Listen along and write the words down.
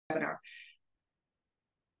webinar.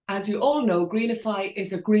 As you all know, Greenify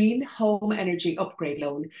is a green home energy upgrade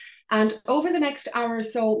loan. And over the next hour or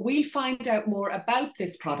so, we'll find out more about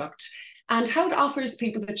this product and how it offers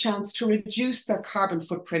people the chance to reduce their carbon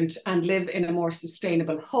footprint and live in a more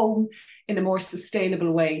sustainable home in a more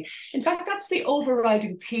sustainable way. In fact, that's the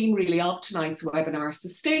overriding theme really of tonight's webinar,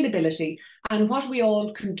 sustainability and what we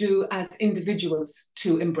all can do as individuals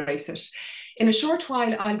to embrace it. In a short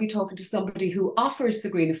while, I'll be talking to somebody who offers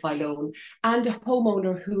the Greenify loan and a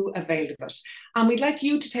homeowner who availed of it. And we'd like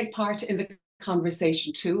you to take part in the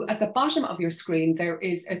conversation too. At the bottom of your screen, there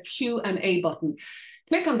is a Q&A button.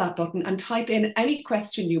 Click on that button and type in any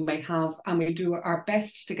question you may have, and we'll do our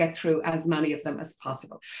best to get through as many of them as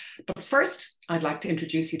possible. But first, I'd like to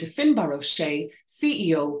introduce you to Finbar O'Shea,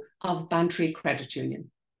 CEO of Cavan Credit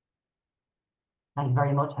Union. Thank you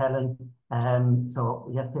very much, Helen.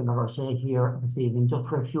 So yes, Finbar O'Shea here this evening, just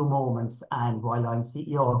for a few moments. And while I'm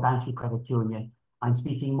CEO of Cavan Credit Union, I'm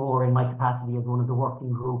speaking more in my capacity as one of the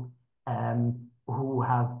working group who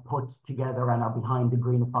have put together and are behind the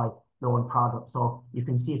Greenify loan product. So you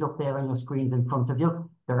can see it up there on your screens in front of you.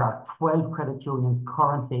 There are 12 credit unions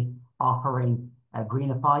currently offering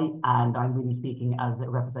Greenify, and I'm really speaking as a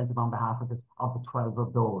representative on behalf of the 12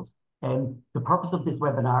 of those. The purpose of this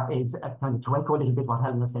webinar is kind of to echo a little bit what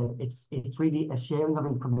Helen said. It's really a sharing of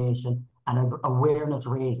information and an awareness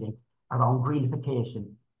raising around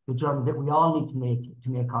greenification, the journey that we all need to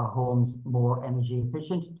make our homes more energy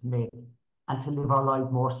efficient, and to live our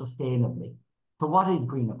lives more sustainably. So what is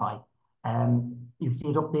Greenify? You see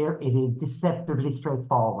it up there. It is deceptively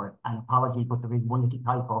straightforward. And apologies, but there is one little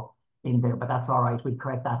typo in there, but that's all right. We'll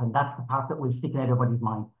correct that. And that's the part that will stick in everybody's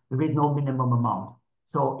mind. There is no minimum amount.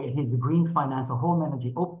 So it is a green finance, a home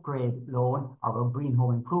energy upgrade loan or a green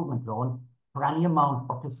home improvement loan for any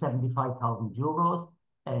amount up to €75,000.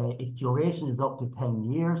 Its duration is up to 10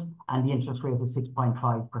 years and the interest rate is 6.5%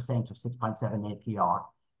 or 6.7 APR.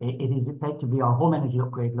 It is effectively our home energy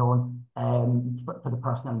upgrade loan for the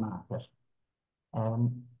personal market.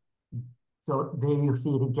 So there you see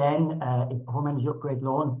it again, a home energy upgrade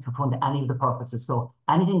loan to fund any of the purposes. So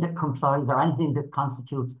anything that complies or anything that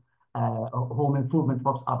constitutes home improvement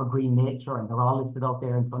works of a green nature, and they're all listed out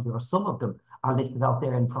there in front of you, or some of them are listed out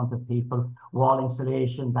there in front of people. Wall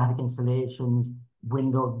installations, attic installations,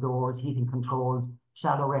 windows, doors, heating controls,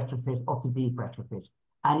 shallow retrofit up to deep retrofit.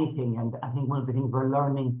 Anything. And I think one of the things we're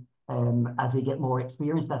learning as we get more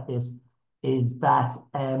experience at this is that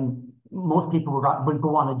most people will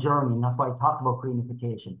go on a journey, and that's why I talk about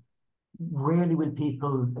greenification. Rarely will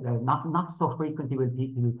people, not so frequently will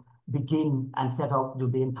people begin and set out to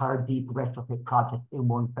do the entire deep retrofit project in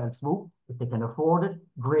one fell swoop. If they can afford it,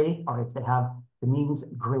 great, or if they have the means,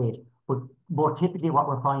 great. But more typically what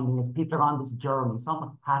we're finding is people are on this journey, it's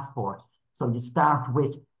almost a passport. So you start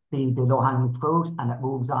with the low-hanging fruit, and it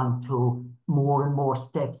moves on to more and more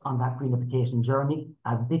steps on that greenification journey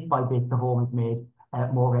as bit by bit the home is made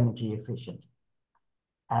more energy efficient.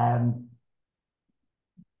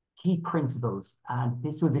 Key principles, and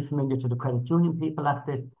this will be familiar to the credit union people at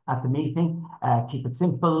the meeting. Keep it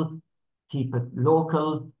simple, keep it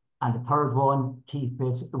local, and the third one, keep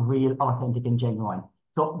it real, authentic, and genuine.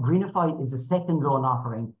 So Greenify is a second loan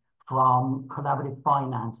offering from Collaborative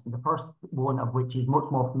Finance, and the first one of which is much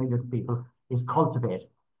more familiar to people is Cultivate.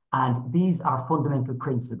 And these are fundamental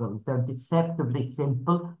principles. They're deceptively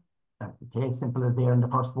simple, okay, simple as they are in the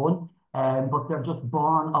first one, but they're just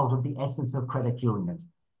born out of the essence of credit unions.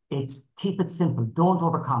 It's keep it simple, don't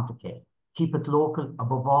overcomplicate, keep it local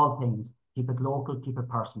above all things, keep it local, keep it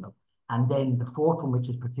personal. And then the fourth one, which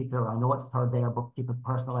is particular, I know it's third there, but keep it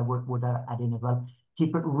personal, I would add in as well,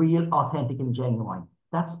 keep it real, authentic, and genuine.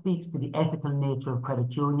 That speaks to the ethical nature of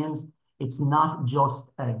credit unions. It's not just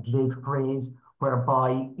a glib phrase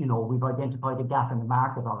whereby, you know, we've identified a gap in the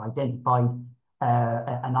market or identified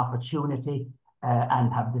an opportunity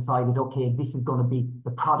and have decided, okay, this is going to be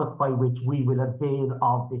the product by which we will avail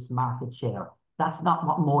of this market share. That's not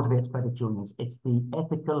what motivates credit unions. It's the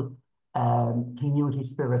ethical community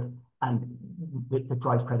spirit and that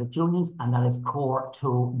drives credit unions, and that is core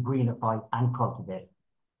to Greenify and Cultivate.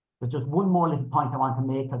 There's just one more little point I want to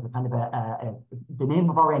make as a kind of the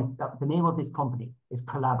name of this company is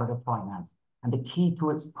Collaborative Finance, and the key to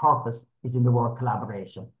its purpose is in the word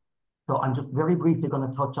collaboration. So I'm just very briefly going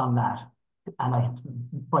to touch on that, and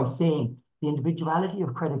by saying the individuality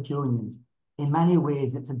of credit unions, in many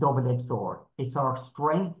ways, it's a double-edged sword. It's our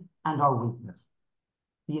strength and our weakness.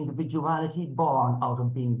 The individuality born out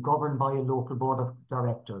of being governed by a local board of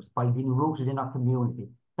directors, by being rooted in our community.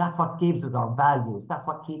 That's what gives us our values. That's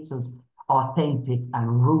what keeps us authentic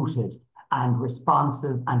and rooted and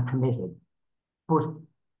responsive and committed. But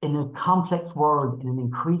in a complex world, in an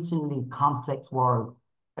increasingly complex world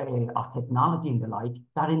of technology and the like,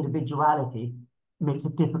 that individuality makes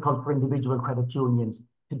it difficult for individual credit unions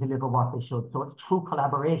to deliver what they should. So it's through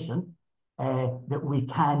collaboration that we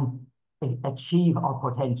can achieve our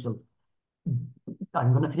potential.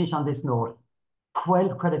 I'm going to finish on this note.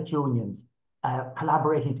 12 credit unions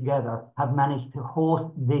collaborating together have managed to host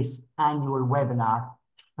this annual webinar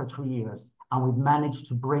for 3 years. And we've managed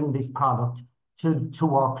to bring this product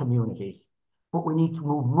to our communities. But we need to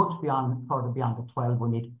move much further beyond the 12. We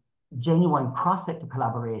need genuine cross-sector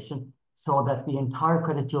collaboration so that the entire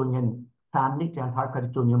credit union family, the entire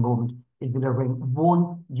credit union movement is delivering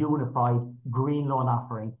one unified green loan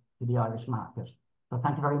offering to the Irish market. So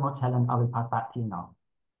thank you very much, Helen. I will pass back to you now.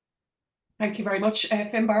 Thank you very much,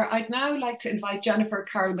 Finbar. I'd now like to invite Jennifer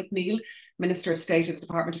Carroll MacNeill, Minister of State of the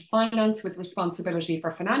Department of Finance with responsibility for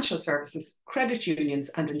financial services, credit unions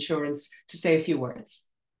and insurance, to say a few words.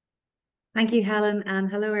 Thank you, Helen, and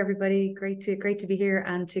hello, everybody. Great to be here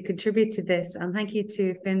and to contribute to this. And thank you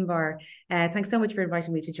to Finbar. Thanks so much for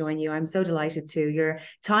inviting me to join you. I'm so delighted to. Your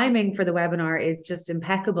timing for the webinar is just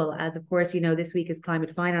impeccable, as of course, you know, this week is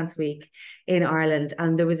Climate Finance Week in Ireland,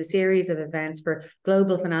 and there was a series of events for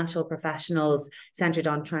global financial professionals centred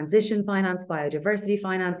on transition finance, biodiversity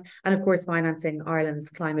finance, and of course, financing Ireland's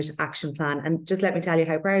climate action plan. And just let me tell you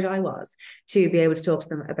how proud I was to be able to talk to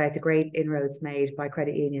them about the great inroads made by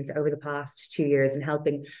credit unions over the past 2 years in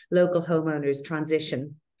helping local homeowners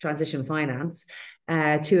transition finance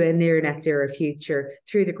to a near net zero future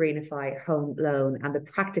through the Greenify home loan and the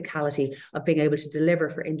practicality of being able to deliver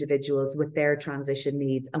for individuals with their transition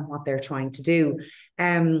needs and what they're trying to do.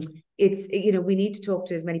 It's, you know, we need to talk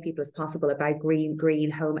to as many people as possible about green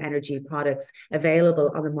home energy products available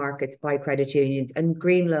on the markets by credit unions, and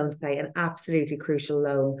green loans play an absolutely crucial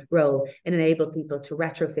role in enabling people to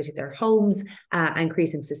retrofit their homes,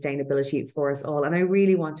 increasing sustainability for us all. And I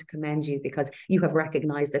really want to commend you because you have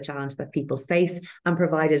recognised the challenge that people face and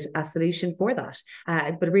provided a solution for that.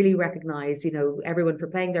 But really recognise, you know, everyone for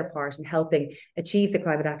playing their part in helping achieve the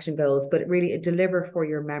climate action goals, but really deliver for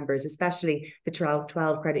your members, especially the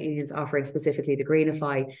 12 credit unions offering specifically the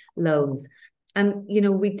Greenify loans. And, you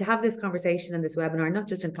know, we have this conversation in this webinar, not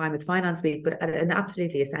just in Climate Finance Week, but at an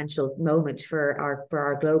absolutely essential moment for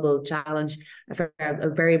our global challenge, for a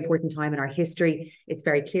very important time in our history. It's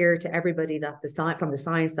very clear to everybody that from the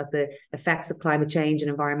science that the effects of climate change and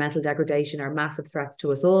environmental degradation are massive threats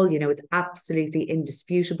to us all. You know, it's absolutely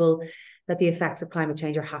indisputable that the effects of climate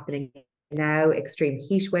change are happening now. Extreme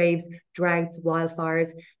heat waves, droughts,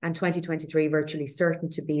 wildfires, and 2023 virtually certain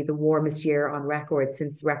to be the warmest year on record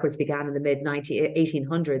since the records began in the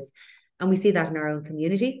mid-1800s. And we see that in our own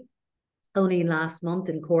community. Only last month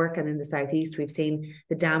in Cork and in the southeast, we've seen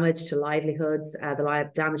the damage to livelihoods, the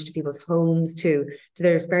damage to people's homes, to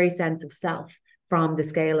their very sense of self, from the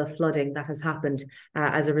scale of flooding that has happened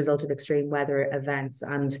as a result of extreme weather events.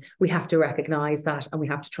 And we have to recognise that, and we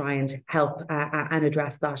have to try and help and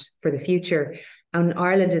address that for the future. And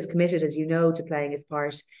Ireland is committed, as you know, to playing its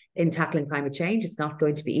part in tackling climate change. It's not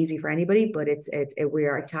going to be easy for anybody, but we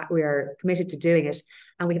are committed to doing it.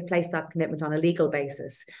 And we have placed that commitment on a legal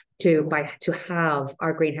basis to halve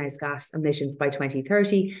our greenhouse gas emissions by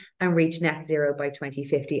 2030 and reach net zero by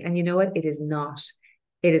 2050. And you know what? It is not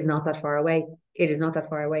that far away. It is not that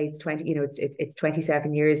far away. It's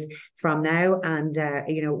 27 years from now. And,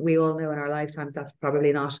 you know, we all know in our lifetimes that's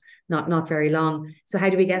probably not very long. So how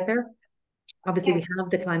do we get there? Obviously, we have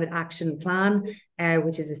the Climate Action Plan,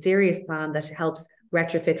 which is a serious plan that helps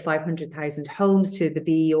retrofit 500,000 homes to the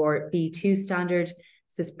B or B2 standard,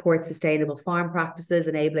 support sustainable farm practices,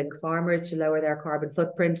 enabling farmers to lower their carbon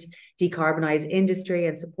footprint, decarbonise industry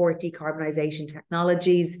and support decarbonisation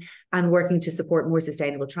technologies, and working to support more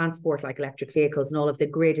sustainable transport like electric vehicles and all of the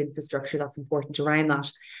grid infrastructure that's important around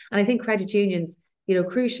that. And I think credit unions, you know,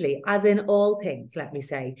 crucially, as in all things, let me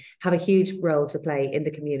say, have a huge role to play in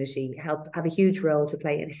the community, have a huge role to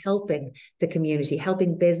play in helping the community,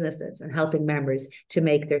 helping businesses and helping members to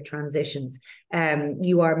make their transitions.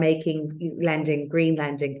 You are making green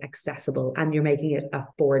lending accessible, and you're making it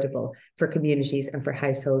affordable for communities and for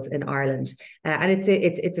households in Ireland. And it's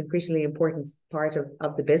a crucially important part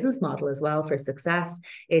of the business model as well for success.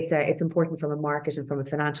 It's important from a market and from a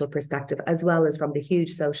financial perspective, as well as from the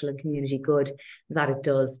huge social and community good that it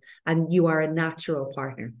does. And you are a natural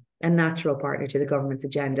partner to the government's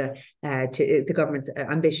agenda, to the government's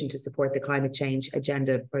ambition to support the climate change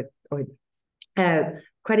agenda.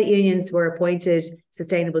 Credit Credit unions were appointed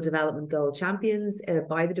Sustainable Development Goal champions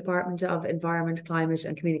by the Department of Environment, Climate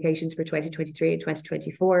and Communications for 2023 and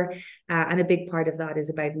 2024. And a big part of that is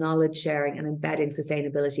about knowledge sharing and embedding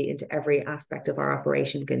sustainability into every aspect of our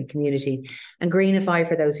operation and community. And Greenify,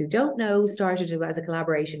 for those who don't know, started as a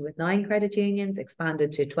collaboration with 9 credit unions,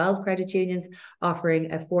 expanded to 12 credit unions,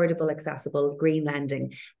 offering affordable, accessible green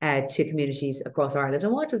lending to communities across Ireland.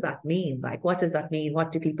 And what does that mean? Like, what does that mean?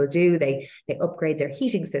 What do people do? They upgrade their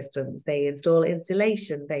heating systems, they install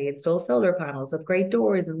insulation, they install solar panels, upgrade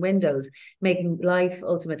doors and windows, making life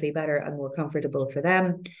ultimately better and more comfortable for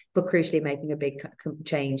them, but crucially making a big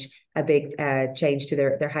change to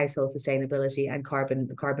their household sustainability and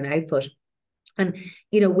carbon output. And,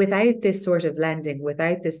 you know, without this sort of lending,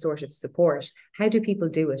 without this sort of support, how do people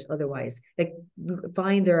do it otherwise? Like,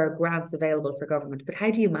 fine, there are grants available for government, but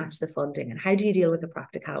how do you match the funding, and how do you deal with the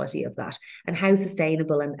practicality of that, and how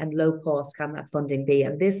sustainable and low cost can that funding be?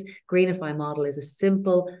 And this Greenify model is a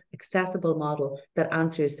simple, accessible model that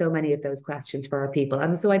answers so many of those questions for our people.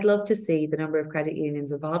 And so I'd love to see the number of credit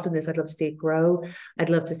unions involved in this. I'd love to see it grow. I'd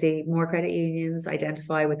love to see more credit unions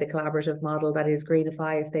identify with the collaborative model that is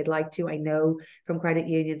Greenify if they'd like to. I know from credit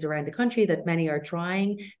unions around the country that many are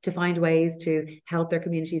trying to find ways to help their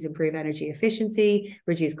communities improve energy efficiency,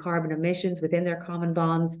 reduce carbon emissions within their common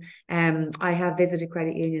bonds. I have visited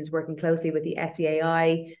credit unions working closely with the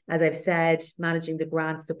SEAI, as I've said, managing the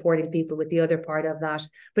grants, supporting people with the other part of that.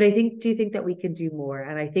 But I do think that we can do more.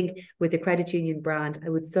 And I think with the credit union brand, I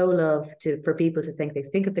would so love for people to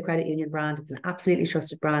think of the credit union brand. It's an absolutely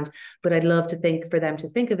trusted brand, but I'd love for them to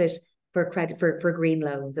think of it for credit for green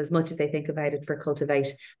loans as much as they think about it for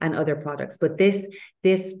Cultivate and other products. But this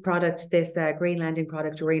product, this green lending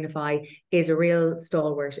product, Greenify, is a real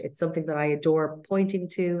stalwart. It's something that I adore pointing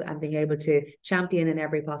to and being able to champion in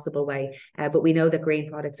every possible way. But we know that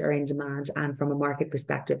green products are in demand, and from a market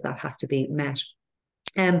perspective, that has to be met.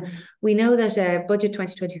 We know that budget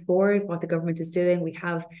 2024, what the government is doing, we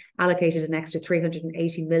have allocated an extra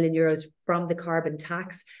 380 million euros from the carbon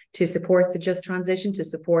tax to support the just transition, to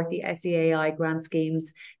support the SEAI grant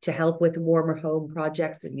schemes, to help with warmer home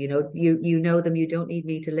projects. And you know them, you don't need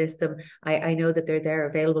me to list them. I know that they're there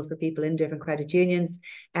available for people in different credit unions.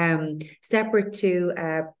 Separate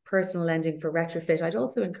to personal lending for retrofit, I'd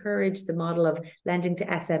also encourage the model of lending to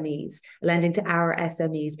SMEs, lending to our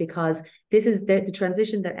SMEs, because this is the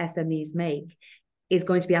transition that SMEs make is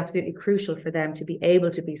going to be absolutely crucial for them to be able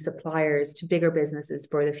to be suppliers to bigger businesses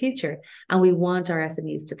for the future. And we want our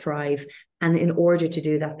SMEs to thrive. And in order to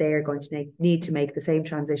do that, they are going to need to make the same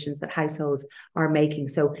transitions that households are making.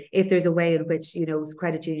 So if there's a way in which,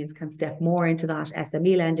 credit unions can step more into that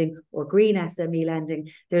SME lending or green SME lending,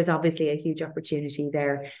 there's obviously a huge opportunity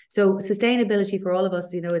there. So sustainability for all of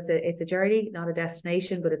us, it's a journey, not a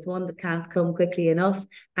destination, but it's one that can't come quickly enough.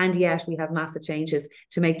 And yet we have massive changes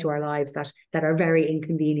to make to our lives that are very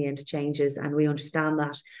inconvenient changes. And we understand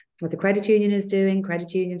that. What the credit union is doing,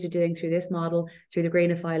 credit unions are doing through this model, through the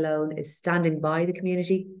Greenify loan, is standing by the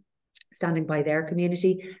community, standing by their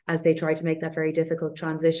community as they try to make that very difficult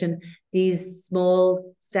transition. These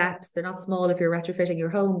small steps, they're not small if you're retrofitting your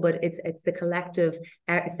home, but it's the collective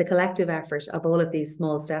effort of all of these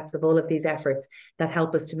small steps, of all of these efforts that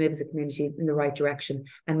help us to move as a community in the right direction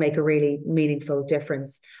and make a really meaningful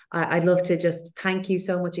difference. I'd love to just thank you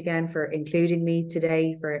so much again for including me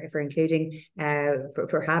today, for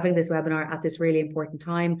having this webinar at this really important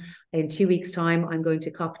time. In 2 weeks' time, I'm going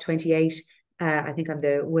to COP28. I think I'm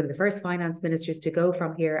one of the first finance ministers to go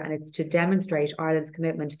from here, and it's to demonstrate Ireland's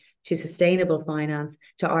commitment to sustainable finance,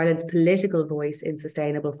 to Ireland's political voice in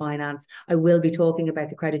sustainable finance. I will be talking about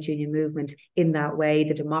the credit union movement in that way,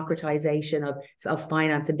 the democratization of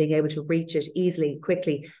finance and being able to reach it easily,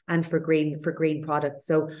 quickly, and for green products.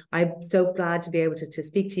 So I'm so glad to be able to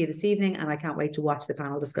speak to you this evening, and I can't wait to watch the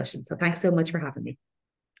panel discussion. So thanks so much for having me.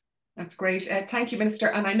 That's great. Thank you, Minister.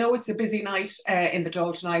 And I know it's a busy night in the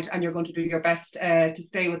Dáil tonight, and you're going to do your best to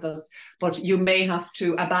stay with us, but you may have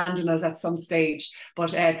to abandon us at some stage.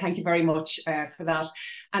 But thank you very much for that.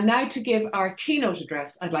 And now to give our keynote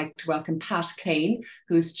address, I'd like to welcome Pat Kane,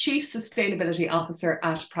 who's Chief Sustainability Officer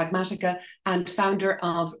at Pragmatica and founder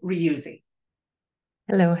of Reuzi.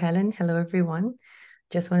 Hello, Helen. Hello, everyone.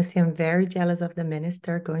 Just want to say I'm very jealous of the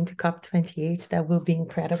Minister going to COP28. That will be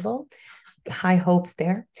incredible. High hopes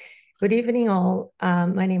there. Good evening, all.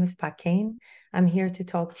 My name is Pat Kane. I'm here to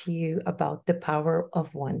talk to you about the power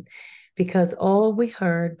of one, because all we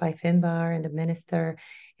heard by Finbar and the Minister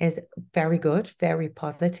is very good, very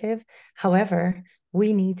positive. However,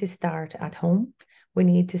 we need to start at home. we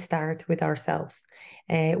need to start with ourselves.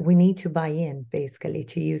 We need to buy in, basically,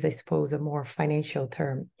 to use, I suppose, a more financial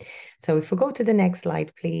term. So if we go to the next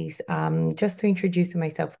slide, please, just to introduce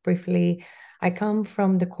myself briefly. I come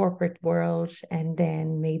from the corporate world, and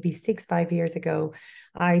then maybe 5 years ago,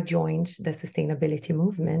 I joined the sustainability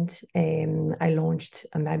movement. I launched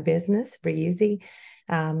my business, Reuzi,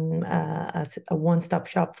 a one-stop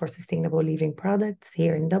shop for sustainable living products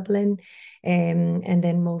here in Dublin. And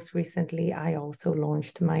then most recently, I also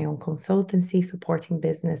launched my own consultancy supporting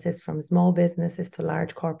businesses from small businesses to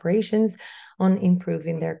large corporations on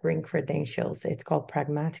improving their green credentials. It's called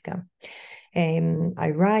Pragmatica.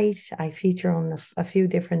 I write, I feature on a few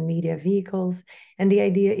different media vehicles, and the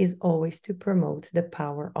idea is always to promote the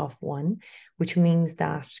power of one, which means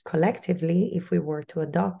that collectively, if we were to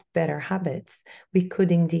adopt better habits, we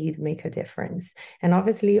could indeed make a difference. And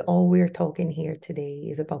obviously, all we're talking here today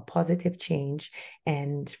is about positive change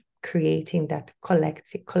and creating that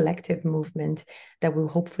collective movement that will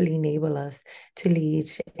hopefully enable us to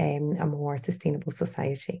lead a more sustainable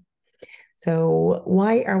society. So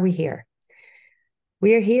why are we here?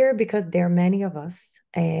 We are here because there are many of us,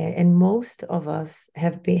 and most of us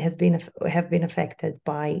have been affected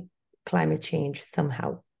by climate change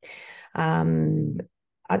somehow.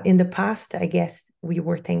 In the past, I guess we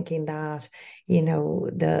were thinking that,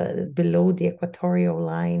 the below the equatorial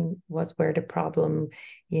line was where the problem,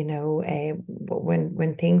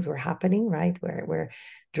 when things were happening, right, where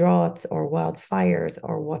droughts or wildfires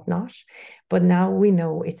or whatnot. But now we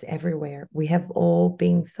know it's everywhere. We have all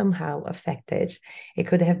been somehow affected. It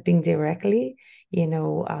could have been directly,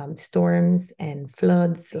 storms and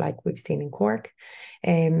floods like we've seen in Cork,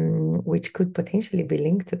 which could potentially be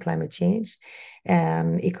linked to climate change.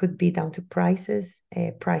 It could be down to prices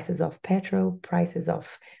of petrol, prices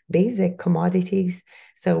of basic commodities.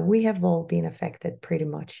 So we have all been affected pretty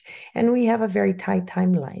much. And we have a very tight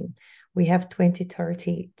timeline. We have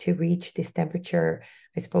 2030 to reach this temperature,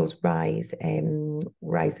 I suppose, rise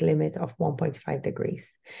limit of 1.5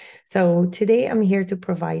 degrees. So today I'm here to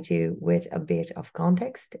provide you with a bit of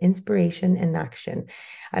context, inspiration, and action.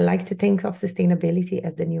 I like to think of sustainability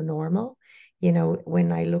as the new normal.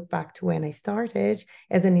 When I look back to when I started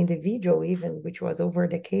as an individual, even, which was over a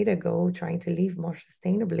decade ago, trying to live more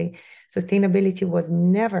sustainably, sustainability was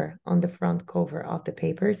never on the front cover of the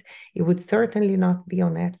papers. It would certainly not be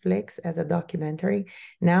on Netflix as a documentary.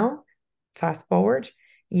 Now, fast forward,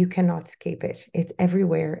 you cannot escape it. It's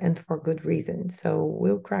everywhere, and for good reason. So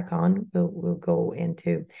we'll crack on. We'll go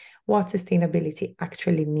into what sustainability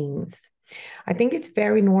actually means. I think it's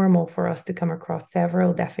very normal for us to come across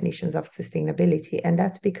several definitions of sustainability, and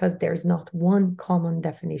that's because there's not one common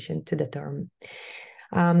definition to the term.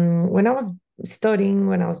 When I was studying,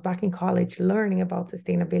 when I was back in college, learning about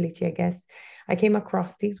sustainability, I guess I came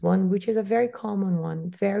across this one, which is a very common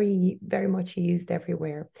one, very, very much used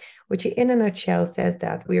everywhere, which in a nutshell says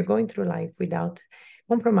that we are going through life without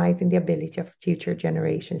compromising the ability of future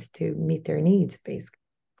generations to meet their needs,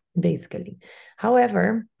 basically.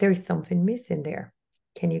 However, there is something missing there.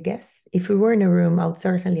 Can you guess? If we were in a room, I would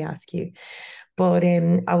certainly ask you, but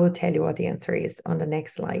I will tell you what the answer is on the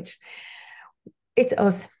next slide. It's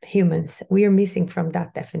us humans. We are missing from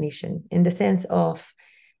that definition, in the sense of,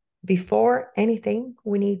 before anything,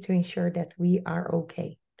 we need to ensure that we are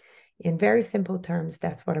okay. In very simple terms,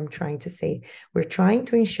 that's what I'm trying to say. We're trying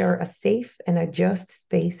to ensure a safe and a just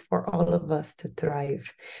space for all of us to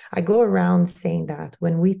thrive. I go around saying that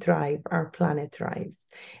when we thrive, our planet thrives.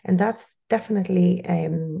 And that's definitely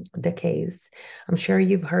the case. I'm sure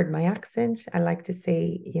you've heard my accent. I like to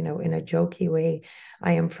say, in a jokey way,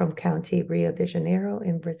 I am from County Rio de Janeiro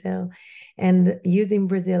in Brazil. And using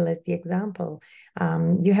Brazil as the example,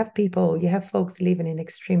 you have folks living in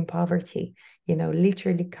extreme poverty,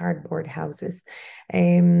 literally cardboard houses.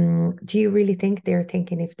 Do you really think they're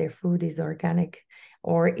thinking if their food is organic,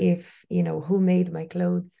 or if, who made my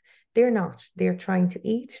clothes? They're not. They're trying to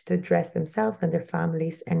eat, to dress themselves and their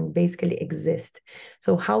families, and basically exist.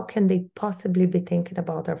 So how can they possibly be thinking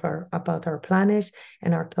about our planet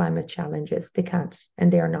and our climate challenges? They can't,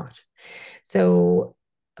 and they are not. So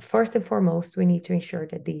first and foremost, we need to ensure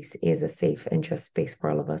that this is a safe and just space for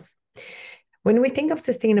all of us. When we think of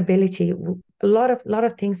sustainability, a lot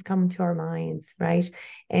of things come to our minds, right?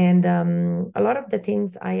 And a lot of the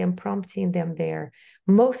things I am prompting them there,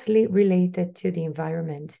 mostly related to the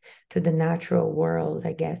environment, to the natural world,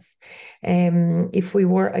 I guess. If we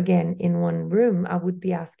were, again, in one room, I would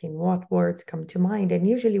be asking what words come to mind. And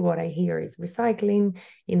usually what I hear is recycling,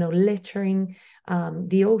 littering,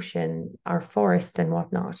 the ocean, our forest and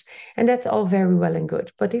whatnot. And that's all very well and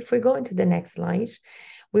good. But if we go into the next slide,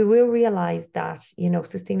 we will realize that,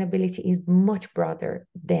 sustainability is much much broader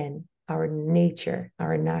than our nature,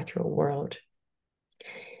 our natural world.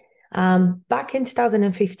 Back in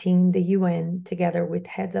 2015, the UN, together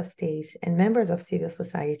with heads of state and members of civil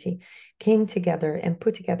society, came together and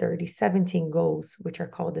put together the 17 goals, which are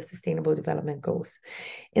called the Sustainable Development Goals.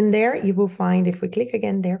 In there, you will find, if we click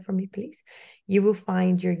again there for me, please, you will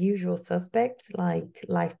find your usual suspects like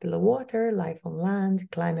life below water, life on land,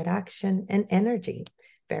 climate action, and energy.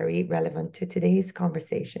 Very relevant to today's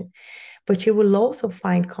conversation. But you will also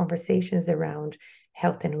find conversations around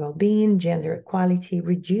health and well-being, gender equality,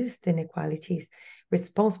 reduced inequalities,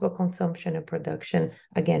 responsible consumption and production.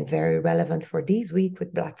 Again, very relevant for this week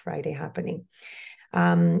with Black Friday happening.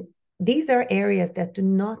 These are areas that do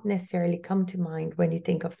not necessarily come to mind when you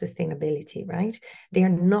think of sustainability, right? They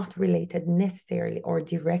are not related necessarily or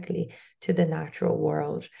directly to the natural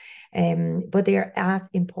world, but they are as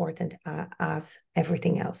important as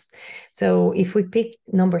everything else. So if we pick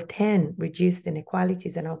number 10, reduced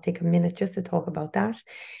inequalities, and I'll take a minute just to talk about that.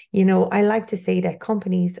 You know, I like to say that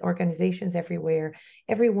companies, organizations everywhere,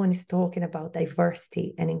 everyone is talking about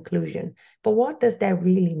diversity and inclusion. But what does that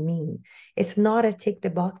really mean? It's not a tick the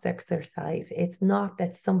box exercise. It's not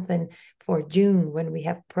that something for June when we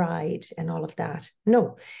have Pride and all of that.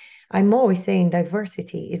 No, I'm always saying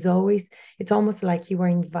diversity is always, it's almost like you are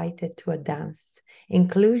invited to a dance.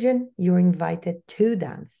 Inclusion, you're invited to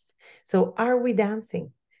dance. So are we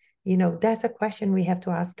dancing? You know, that's a question we have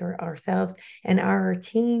to ask ourselves. And our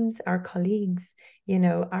teams, our colleagues, you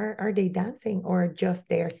know, are they dancing or just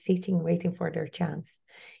there sitting, waiting for their chance?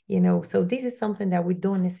 You know, so this is something that we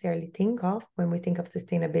don't necessarily think of when we think of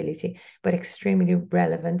sustainability, but extremely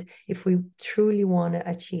relevant if we truly want to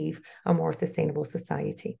achieve a more sustainable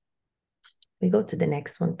society. We go to the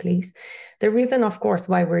next one, please. The reason, of course,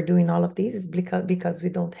 why we're doing all of these is because we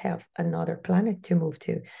don't have another planet to move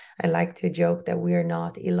to. I like to joke that we are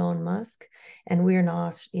not Elon Musk and we're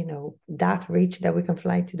not, you know, that rich that we can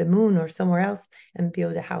fly to the moon or somewhere else and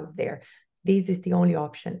build a house there. This is the only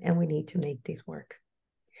option and we need to make this work.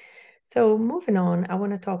 So moving on, I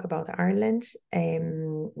want to talk about Ireland.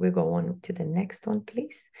 We'll go on to the next one,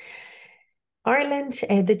 please. Ireland,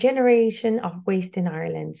 the generation of waste in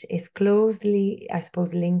Ireland is closely, I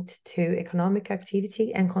suppose, linked to economic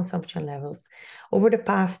activity and consumption levels. Over the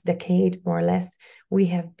past decade, more or less, we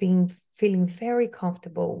have been feeling very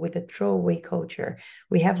comfortable with the throwaway culture.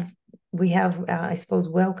 We have, I suppose,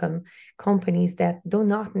 welcome companies that do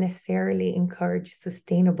not necessarily encourage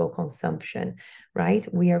sustainable consumption, right?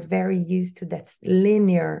 We are very used to that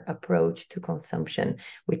linear approach to consumption.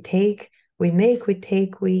 We take, we make, we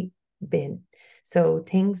take, we bin. So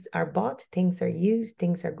things are bought, things are used,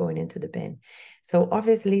 things are going into the bin. So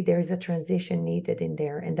obviously there is a transition needed in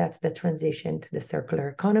there, and that's the transition to the circular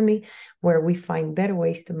economy, where we find better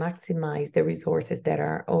ways to maximize the resources that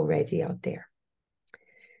are already out there.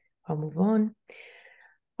 I'll move on.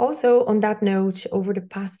 Also, on that note, over the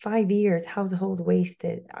past 5 years, household waste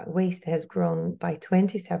has grown by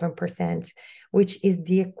 27%, which is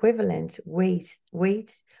the equivalent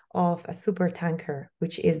weight of a super tanker,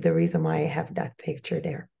 which is the reason why I have that picture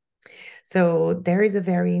there. So there is a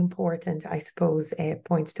very important, I suppose,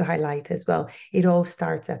 point to highlight as well. It all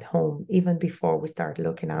starts at home, even before we start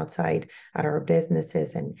looking outside at our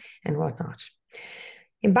businesses and whatnot.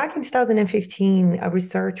 Back in 2015, a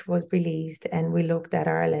research was released and we looked at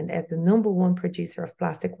Ireland as the #1 producer of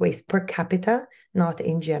plastic waste per capita, not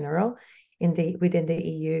in general, within the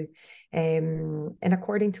EU. And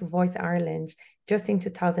according to Voice Ireland, just in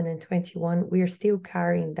 2021, we are still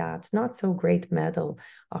carrying that not so great medal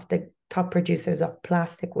of the top producers of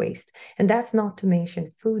plastic waste. And that's not to mention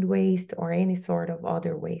food waste or any sort of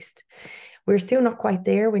other waste. We're still not quite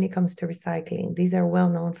there when it comes to recycling. These are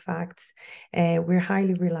well-known facts. We're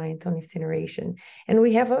highly reliant on incineration. And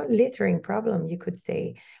we have a littering problem, you could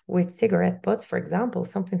say, with cigarette butts, for example,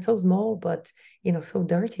 something so small, but so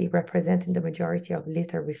dirty, representing the majority of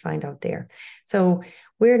litter we find out there. So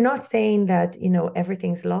we're not saying that,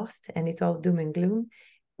 everything's lost and it's all doom and gloom.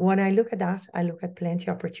 When I look at that, I look at plenty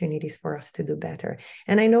of opportunities for us to do better.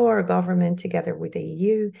 And I know our government, together with the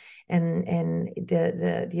EU and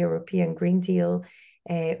the European Green Deal,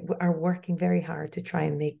 are working very hard to try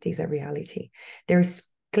and make this a reality. There's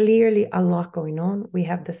clearly a lot going on. We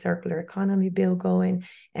have the circular economy bill going,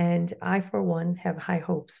 and I, for one, have high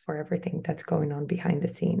hopes for everything that's going on behind the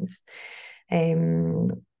scenes.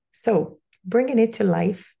 So bringing it to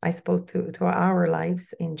life, I suppose, to our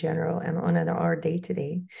lives in general and on our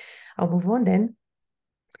day-to-day. I'll move on then.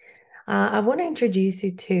 I want to introduce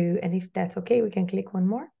you to, and if that's okay, we can click one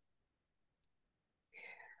more.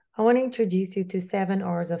 I want to introduce you to 7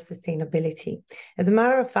 R's of sustainability. As a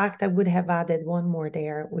matter of fact, I would have added one more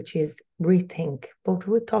there, which is rethink, but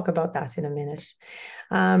we'll talk about that in a minute.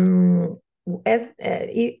 As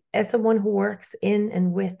someone who works in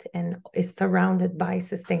and with and is surrounded by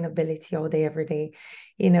sustainability all day, every day,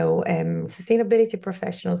 sustainability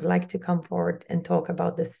professionals like to come forward and talk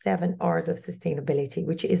about the 7 R's of sustainability,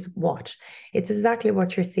 which is what? It's exactly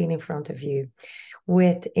what you're seeing in front of you.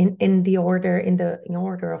 In the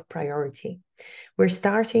order of priority. We're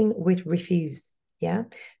starting with refuse. Yeah.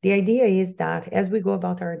 The idea is that as we go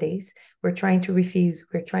about our days, we're trying to refuse.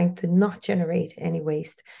 We're trying to not generate any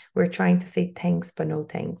waste. We're trying to say thanks, but no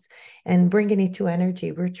thanks. And bringing it to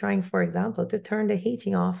energy. We're trying, for example, to turn the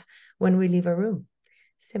heating off when we leave a room.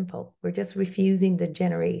 Simple. We're just refusing the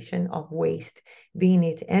generation of waste, being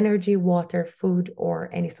it energy, water, food, or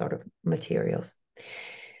any sort of materials.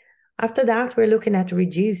 After that, we're looking at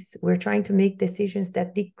reduce. We're trying to make decisions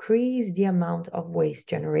that decrease the amount of waste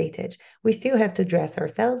generated. We still have to dress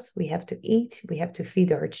ourselves. We have to eat. We have to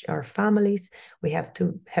feed our families. We have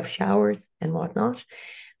to have showers and whatnot.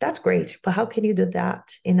 That's great. But how can you do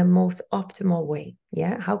that in a most optimal way?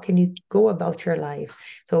 Yeah. How can you go about your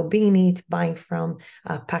life? So buying from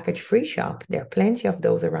a package-free shop, there are plenty of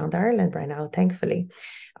those around Ireland right now, thankfully,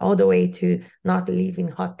 all the way to not leaving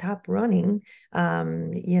hot tap running,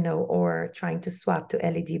 or trying to swap to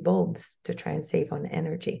LED bulbs to try and save on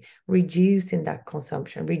energy, reducing that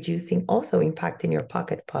consumption, reducing also impacting your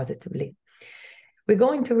pocket positively. We're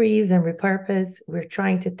going to reuse and repurpose. We're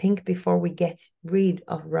trying to think before we get rid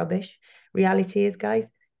of rubbish. Reality is, guys,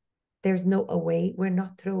 there's no away. We're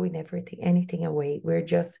not throwing anything away. We're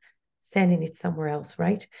just sending it somewhere else,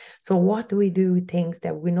 right? So what do we do with things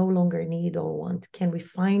that we no longer need or want? Can we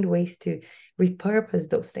find ways to repurpose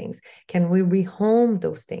those things? Can we rehome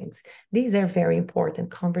those things? These are very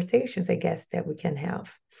important conversations, I guess, that we can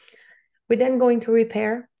have. We're then going to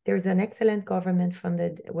repair. There's an excellent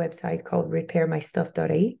government-funded website called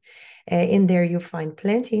repairmystuff.ie. In there, you'll find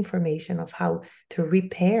plenty of information of how to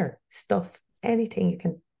repair stuff, anything you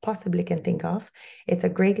can possibly think of. It's a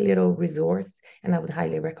great little resource, and I would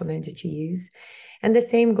highly recommend it to use. And the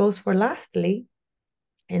same goes for lastly,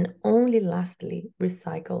 and only lastly,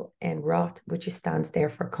 recycle and rot, which stands there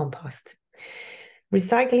for compost.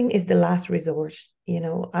 Recycling is the last resort.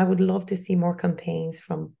 I would love to see more campaigns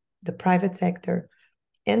from the private sector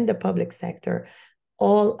and the public sector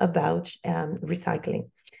all about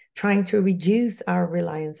recycling, trying to reduce our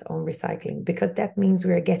reliance on recycling, because that means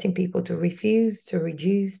we are getting people to refuse, to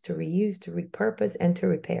reduce, to reuse, to repurpose, and to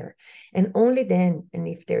repair. And only then, and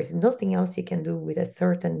if there's nothing else you can do with a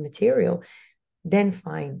certain material, then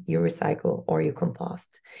fine, you recycle or you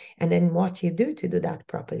compost. And then what you do to do that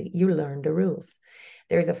properly, you learn the rules.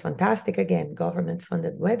 There's a fantastic, again,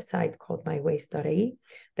 government-funded website called mywaste.ie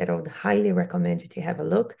that I would highly recommend you to have a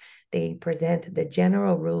look. They present the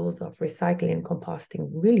general rules of recycling and composting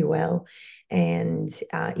really well. And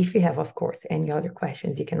if you have, of course, any other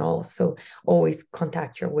questions, you can also always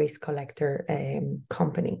contact your waste collector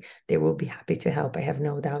company. They will be happy to help. I have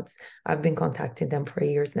no doubts. I've been contacting them for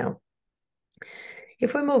years now.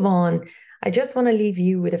 If we move on, I just want to leave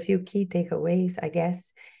you with a few key takeaways, I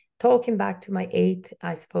guess. Talking back to my 8th,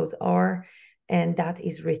 I suppose, R, and that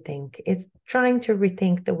is rethink. It's trying to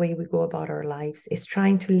rethink the way we go about our lives. It's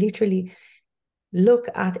trying to literally look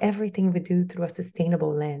at everything we do through a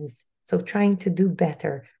sustainable lens. So trying to do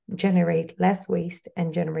better, generate less waste,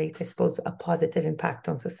 and generate, I suppose, a positive impact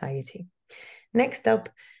on society. Next up,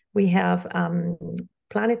 we have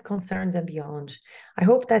planet concerns and beyond. I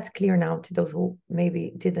hope that's clear now to those who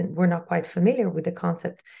maybe were not quite familiar with the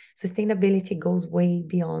concept. Sustainability goes way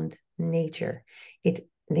beyond nature.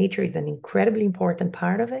 Nature is an incredibly important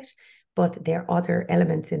part of it, but there are other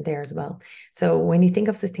elements in there as well. So when you think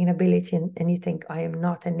of sustainability and you think, I am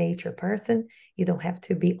not a nature person, you don't have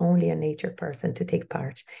to be only a nature person to take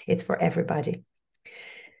part. It's for everybody.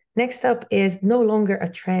 Next up is no longer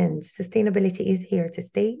a trend. Sustainability is here to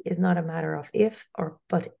stay. It's not a matter of if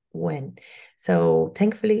but when. So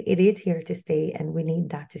thankfully it is here to stay, and we need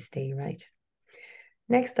that to stay, right?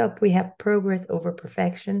 Next up, we have progress over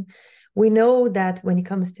perfection. We know that when it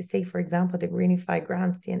comes to, say, for example, the Greenify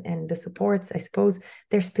grants and the supports, I suppose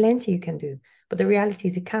there's plenty you can do. But the reality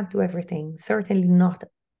is you can't do everything, certainly not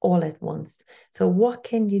all at once. So what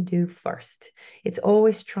can you do first? It's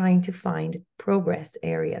always trying to find progress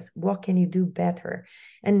areas. What can you do better?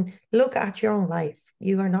 And look at your own life.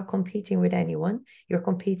 You are not competing with anyone. You're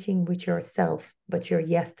competing with yourself, but your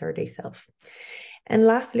yesterday self. And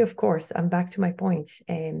lastly, of course, I'm back to my point,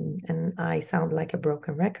 and I sound like a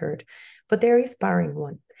broken record, but there is barring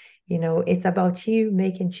one. You know, it's about you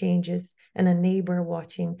making changes and a neighbor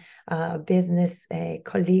watching, a business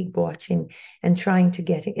colleague watching, and trying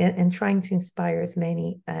to inspire as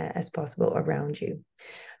many as possible around you.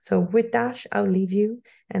 So with that, I'll leave you,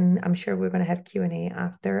 and I'm sure we're going to have Q&A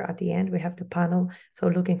at the end. We have the panel, so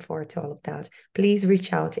looking forward to all of that. Please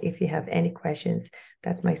reach out if you have any questions.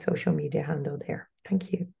 That's my social media handle there.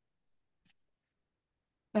 Thank you.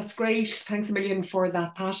 That's great. Thanks a million for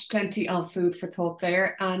that, Pat. Plenty of food for thought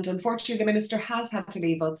there. And unfortunately, the Minister has had to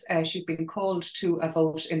leave us. She's been called to a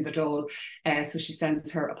vote in the Dáil, so she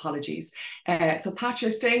sends her apologies. So Pat,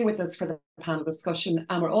 you're staying with us for the panel discussion,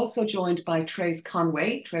 and we're also joined by Therese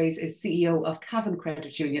Conway. Therese is CEO of Cavan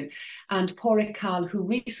Credit Union, and Padraig Cahill, who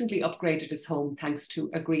recently upgraded his home thanks to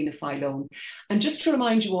a Greenify loan. And just to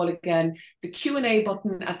remind you all again, the Q&A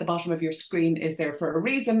button at the bottom of your screen is there for a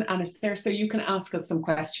reason, and it's there so you can ask us some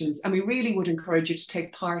questions. And we really would encourage you to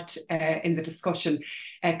take part in the discussion,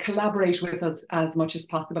 collaborate with us as much as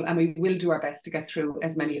possible, and we will do our best to get through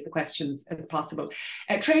as many of the questions as possible.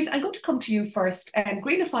 Therese, I'm going to come to you first.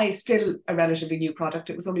 Greenify is still a relatively new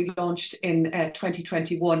product. It was only launched in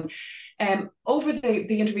 2021. Over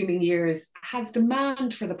the intervening years, has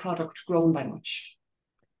demand for the product grown by much?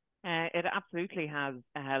 It absolutely has,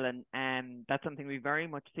 Helen. That's something we've very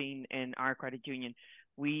much seen in our credit union.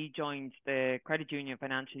 We joined the credit union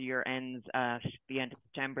financial year ends at the end of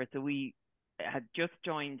September, so we had just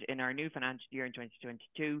joined in our new financial year in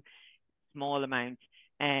 2022, small amount.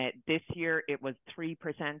 This year it was 3%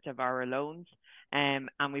 of our loans, and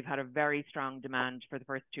we've had a very strong demand for the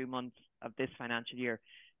first 2 months of this financial year.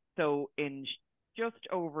 So in just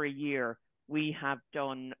over a year, we have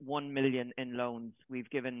done 1 million in loans. We've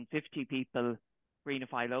given 50 people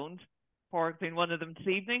Greenify loans. Padraig's been one of them this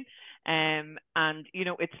evening. And, you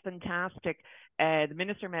know, it's fantastic. The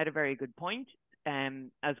Minister made a very good point.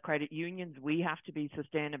 As credit unions, we have to be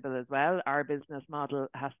sustainable as well. Our business model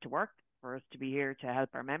has to work for us to be here to help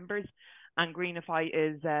our members. And Greenify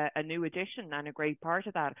is a new addition and a great part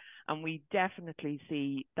of that. And we definitely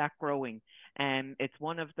see that growing. It's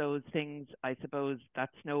one of those things, I suppose,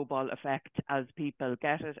 that snowball effect. As people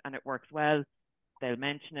get it and it works well, they'll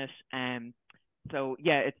mention it. So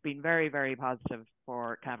yeah, it's been very, very positive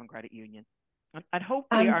for Cavan Credit Union. And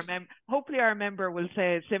hopefully our member will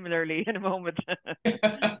say similarly in a moment.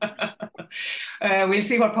 We'll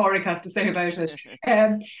see what Padraig has to say about it.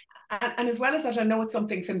 And as well as that, I know it's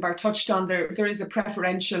something Finbar touched on, there is a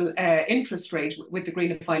preferential interest rate with the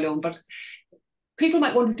Greenify loan, but people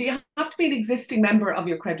might wonder, do you have to be an existing member of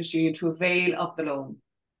your credit union to avail of the loan?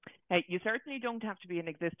 You certainly don't have to be an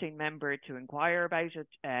existing member to inquire about it,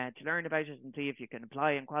 to learn about it and see if you can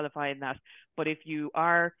apply and qualify in that. But if you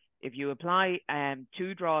apply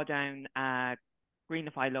to draw down a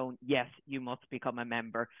Greenify loan, yes, you must become a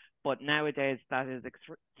member. But nowadays that is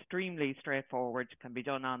extremely straightforward, can be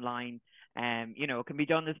done online, you know, it can be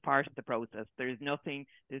done as part of the process. There's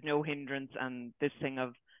no hindrance, and this thing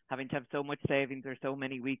of having to have so much savings or so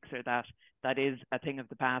many weeks or that is a thing of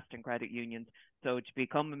the past in credit unions. So to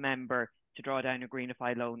become a member, to draw down a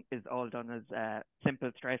Greenify loan is all done as a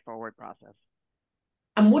simple, straightforward process.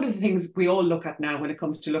 And one of the things we all look at now when it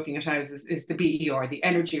comes to looking at houses is the BER, the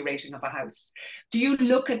energy rating of a house. Do you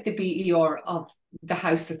look at the BER of the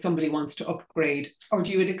house that somebody wants to upgrade, or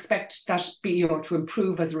do you expect that BER to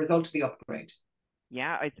improve as a result of the upgrade?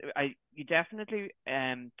 Yeah, you definitely,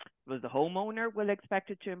 the homeowner will expect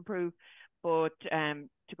it to improve. But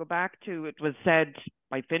to go back to, it was said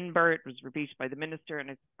by Finbar, it was repeated by the Minister, and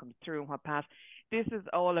it comes through in what passed. This is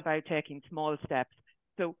all about taking small steps.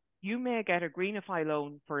 So you may get a Greenify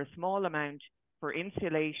loan for a small amount for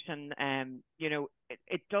insulation. You know,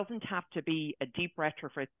 it doesn't have to be a deep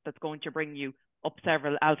retrofit that's going to bring you up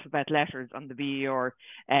several alphabet letters on the BER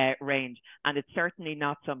range. And it's certainly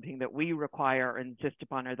not something that we require or insist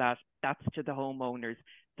upon, or that's to the homeowners.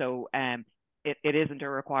 So it isn't a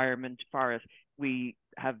requirement for us. We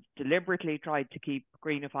have deliberately tried to keep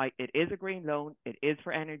Greenify. It is a green loan. It is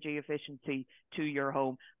for energy efficiency to your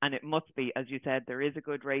home. And it must be, as you said, there is a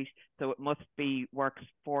good rate. So it must be works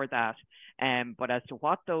for that. But as to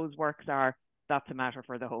what those works are, that's a matter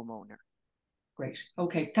for the homeowner. Great.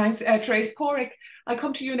 Okay, thanks, Therese. Padraig, I'll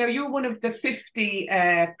come to you now. You're one of the 50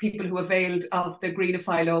 people who availed of the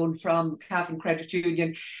Greenify loan from Cavan Credit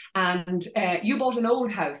Union, and you bought an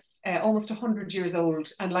old house, almost 100 years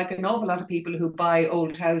old, and like an awful lot of people who buy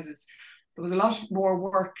old houses, there was a lot more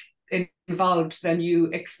work involved than you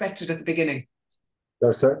expected at the beginning.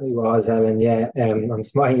 There certainly was, Helen. Yeah, I'm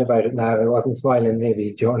smiling about it now. I wasn't smiling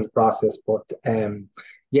maybe during the process, but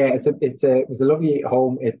Yeah, it was a lovely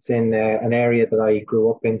home. It's in an area that I grew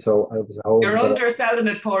up in, so it was a home. You're underselling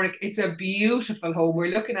it, Padraig. It's a beautiful home.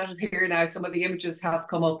 We're looking at it here now. Some of the images have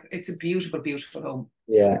come up. It's a beautiful, beautiful home.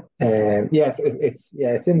 Yeah, yes,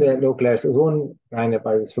 it's in the local area. So it was one kind of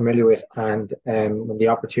I was familiar with, and when the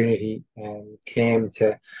opportunity came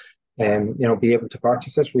to be able to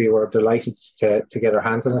purchase it, we were delighted to get our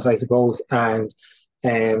hands on it, I suppose. And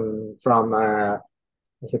from I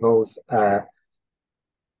suppose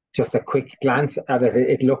just a quick glance at it,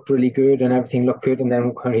 it looked really good and everything looked good. And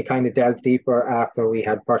then when we kind of delved deeper after we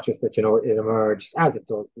had purchased it, it emerged, as it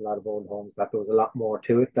does a lot of old homes, that there was a lot more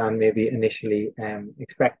to it than maybe initially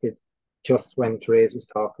expected. Just when Therese was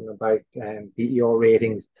talking about BEO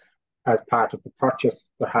ratings as part of the purchase,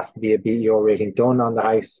 there has to be a BEO rating done on the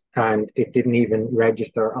house, and it didn't even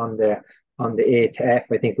register on the A to F.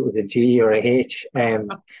 I think it was a G or a H.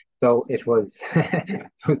 So it was,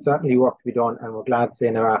 it was certainly work to be done, and we're glad to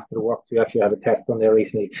say now after the work, we actually had a test done there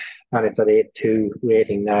recently, and it's at 8.2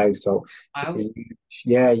 rating now. So wow.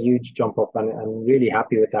 a huge jump up, and I'm really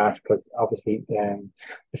happy with that, because obviously the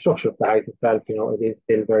structure of the house itself, it is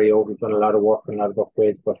still very old. We've done a lot of work and a lot of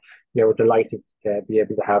upgrades, but we're delighted to be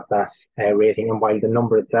able to have that rating. And while the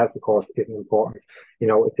number itself, of course, isn't important,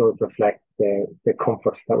 it does reflect the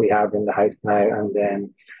comfort that we have in the house now, and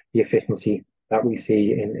the efficiency that we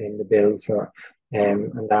see in the bills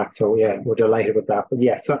and that. So yeah, we're delighted with that. But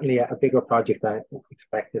yeah, certainly a bigger project than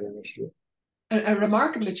expected initially. A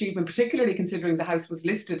remarkable achievement, particularly considering the house was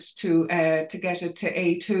listed to get it to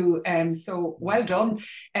A2. So well done.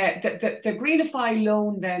 The Greenify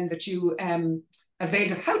loan then that you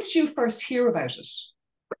availed of, how did you first hear about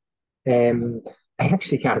it? I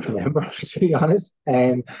actually can't remember, to be honest.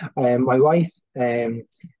 My wife and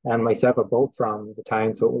myself are both from the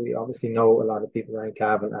town, so we obviously know a lot of people around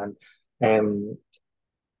Cavan, and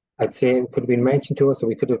I'd say it could have been mentioned to us, so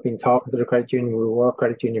we could have been talking to the credit union. We were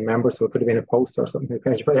credit union members, so it could have been a post or something.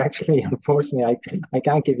 But actually, unfortunately, I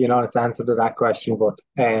can't give you an honest answer to that question. But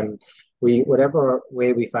whatever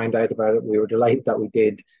way we found out about it, we were delighted that we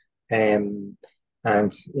did. And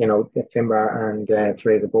Finbar and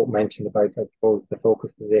Therese both mentioned about, I suppose, the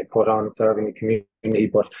focus that they put on serving the community,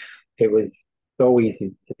 but it was so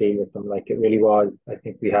easy to deal with them. Like, it really was. I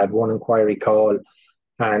think we had one inquiry call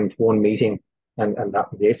and one meeting, and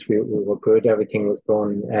that was it. We were good. Everything was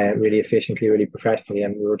done really efficiently, really professionally,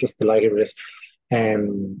 and we were just delighted with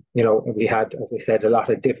it. We had, as I said, a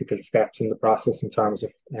lot of difficult steps in the process in terms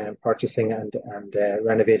of purchasing and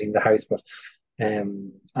renovating the house, but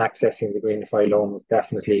accessing the Greenify loan was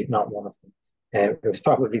definitely not one of them. It was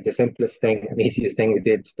probably the simplest thing and easiest thing we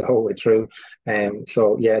did the whole way through.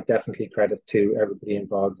 So yeah, definitely credit to everybody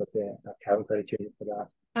involved at Cavan Credit Union for that.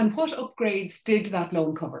 And what upgrades did that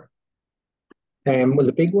loan cover? Well,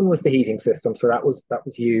 the big one was the heating system, so that was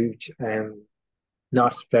huge.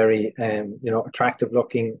 Not very attractive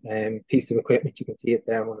looking piece of equipment. You can see it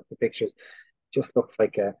there in one of the pictures. Just looks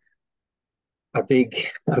like a big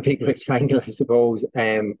rectangle, I suppose.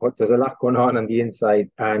 But there's a lot going on the inside,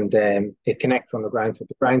 and it connects on the ground with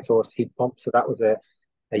the ground source heat pump. So that was a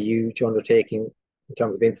huge undertaking in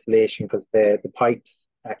terms of installation, because the pipes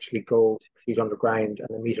actually go 6 feet underground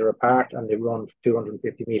and a metre apart, and they run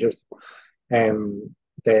 250 metres.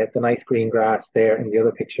 The nice green grass there in the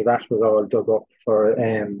other picture, that was all dug up for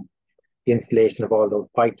the installation of all those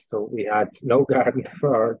pipes. So we had no garden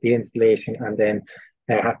for the installation, and then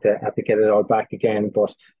had to get it all back again.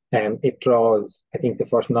 But it draws, I think, the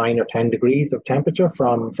first 9 or 10 degrees of temperature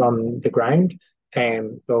from the ground.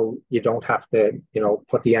 So you don't have to,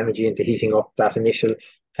 put the energy into heating up that initial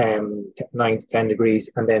 9 to 10 degrees,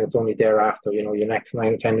 and then it's only thereafter, your next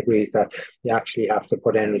 9 or 10 degrees, that you actually have to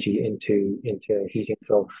put energy into heating.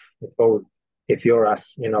 So I suppose if you're at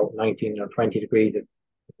 19 or 20 degrees, it's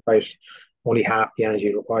about only half the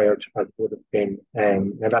energy required as it would have been.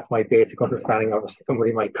 And that's my basic understanding of it.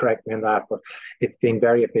 Somebody might correct me on that, but it's been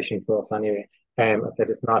very efficient for us anyway. I said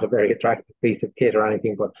it's not a very attractive piece of kit or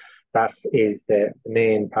anything, but that is the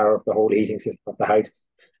main power of the whole heating system of the house.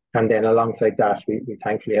 And then alongside that, we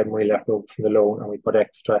thankfully had money left over from the loan, and we put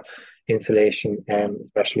extra insulation,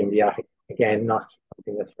 especially in the attic. Again, not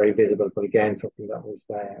something that's very visible, but again, something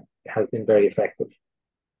that has been very effective.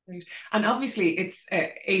 Right. And obviously it's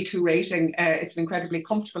A2 rating. It's an incredibly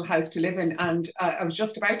comfortable house to live in. And I was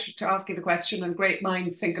just about to ask you the question, and great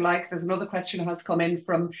minds think alike. There's another question that has come in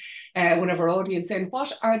from one of our audience saying,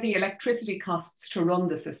 what are the electricity costs to run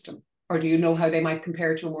the system? Or do you know how they might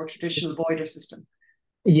compare to a more traditional boiler system?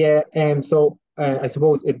 Yeah, so I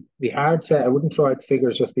suppose it'd be hard to, I wouldn't throw out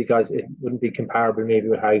figures just because it wouldn't be comparable maybe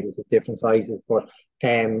with houses of different sizes, but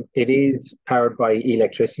it is powered by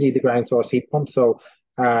electricity, the ground source heat pump. So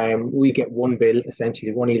we get one bill,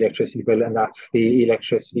 essentially one electricity bill, and that's the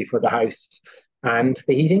electricity for the house and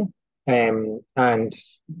the heating. And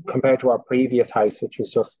compared to our previous house, which was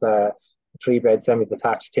just a 3-bed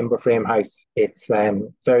semi-detached timber frame house, it's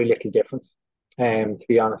very little difference. To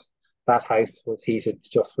be honest, that house was heated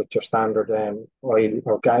just with your standard oil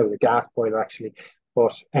or gas boiler actually.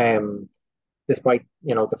 But despite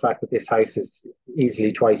the fact that this house is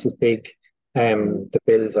easily twice as big, the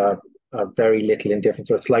bills are very little in difference,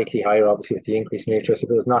 or slightly higher, obviously, with the increase in electricity,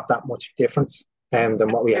 but there's not that much difference than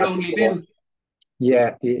what we had before.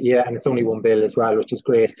 Yeah, and it's only one bill as well, which is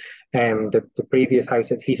great. The previous house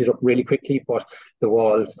had heated up really quickly, but the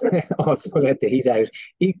walls also let the heat out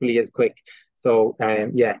equally as quick. So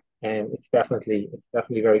it's definitely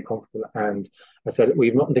very comfortable. And I said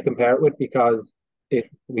we've nothing to compare it with because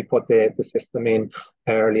we put the system in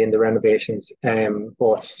early in the renovations,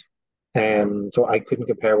 so I couldn't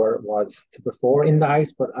compare where it was to before in the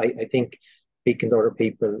house. But I think speaking to other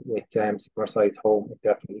people with similar sized home, it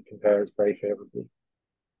definitely compares very favourably.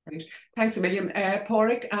 Right. Thanks a million,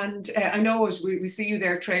 Padraig. And I know as we see you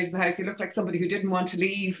there, Therese, in the house, you look like somebody who didn't want to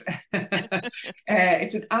leave.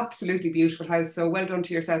 It's an absolutely beautiful house. So well done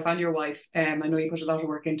to yourself and your wife. I know you put a lot of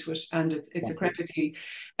work into it, and it's a credit to you.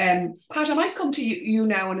 Pat, I might come to you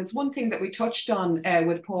now, and it's one thing that we touched on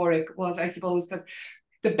with Padraig was, I suppose, that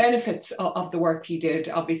the benefits of the work he did.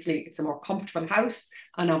 Obviously, it's a more comfortable house,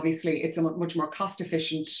 and obviously it's a much more cost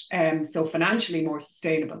efficient, so financially more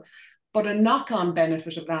sustainable. But a knock-on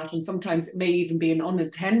benefit of that, and sometimes it may even be an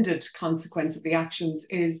unintended consequence of the actions,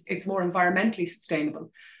 is it's more environmentally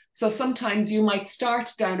sustainable. So sometimes you might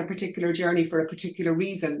start down a particular journey for a particular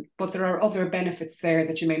reason, but there are other benefits there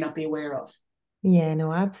that you may not be aware of. Yeah,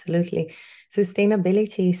 no, absolutely.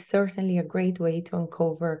 Sustainability is certainly a great way to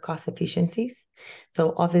uncover cost efficiencies.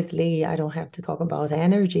 So obviously, I don't have to talk about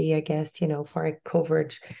energy, I guess, for I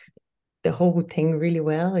covered the whole thing really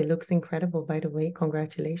well. It looks incredible, by the way.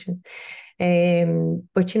 Congratulations.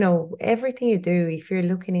 But everything you do, if you're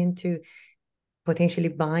looking into potentially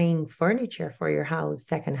buying furniture for your house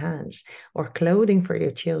secondhand, or clothing for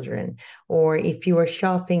your children, or if you are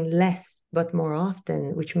shopping less but more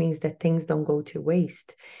often, which means that things don't go to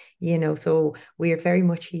waste, so we are very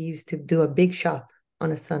much used to do a big shop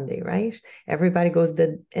on a Sunday, right? Everybody goes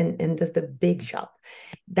and does the big shop.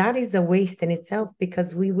 That is a waste in itself,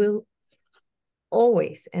 because we will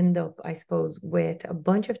always end up, I suppose, with a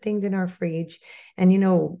bunch of things in our fridge, and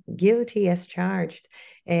guilty as charged.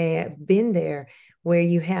 Been there, where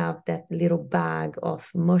you have that little bag of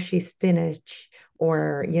mushy spinach,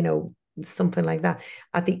 or something like that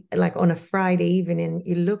like on a Friday evening.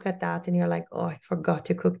 You look at that and you're like, oh, I forgot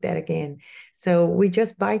to cook that again. So we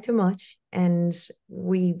just buy too much, and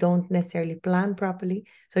we don't necessarily plan properly,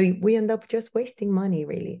 so we end up just wasting money,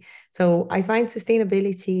 really. So I find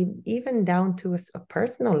sustainability, even down to a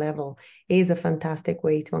personal level, is a fantastic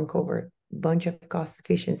way to uncover a bunch of cost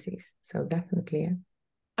efficiencies. So definitely,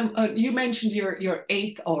 yeah. You mentioned your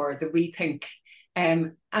 8th or the rethink.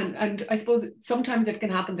 And I suppose sometimes it can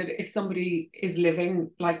happen that if somebody is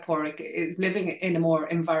living, like Padraig, is living in a more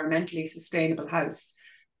environmentally sustainable house,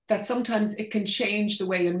 that sometimes it can change the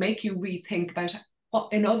way and make you rethink about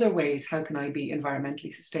what, in other ways, how can I be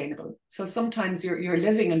environmentally sustainable? So sometimes your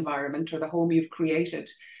living environment or the home you've created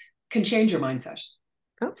can change your mindset.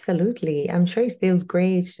 Absolutely. I'm sure it feels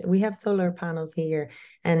great. We have solar panels here,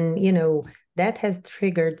 and that has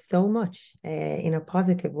triggered so much in a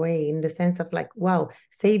positive way, in the sense of like, wow,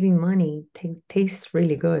 saving money tastes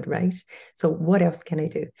really good, right? So what else can I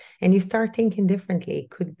do? And you start thinking differently. It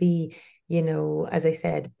could be, as I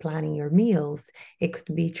said, planning your meals. It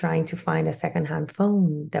could be trying to find a secondhand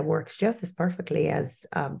phone that works just as perfectly as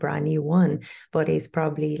a brand new one, but is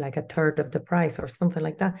probably like a third of the price or something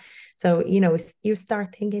like that. So, you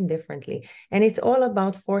start thinking differently, and it's all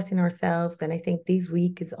about forcing ourselves. And I think this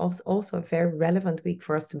week is also a very relevant week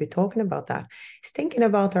for us to be talking about that. It's thinking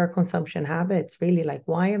about our consumption habits, really, like,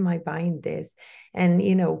 why am I buying this? And,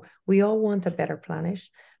 we all want a better planet.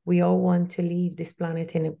 We all want to leave this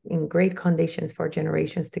planet in great conditions for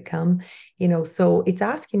generations to come, so it's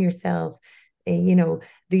asking yourself, do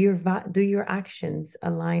your actions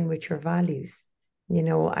align with your values?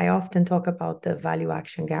 I often talk about the value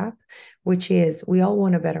action gap, which is we all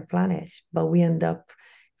want a better planet, but we end up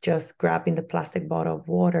just grabbing the plastic bottle of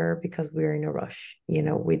water because we're in a rush. You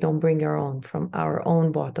know, we don't bring our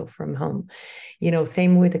own bottle from home. You know,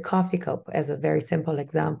 same with the coffee cup as a very simple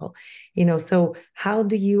example. You know, so how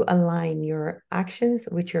do you align your actions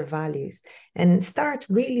with your values and start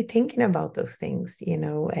really thinking about those things, you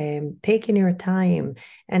know, taking your time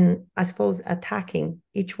and I suppose attacking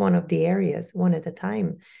each one of the areas one at a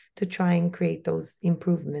time to try and create those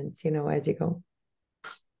improvements, you know, as you go.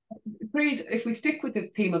 Therese, if we stick with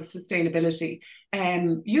the theme of sustainability,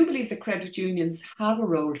 you believe that credit unions have a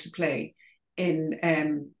role to play in,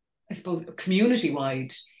 I suppose,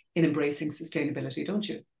 community-wide in embracing sustainability, don't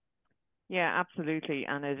you? Yeah, absolutely.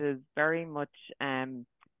 And it is very much,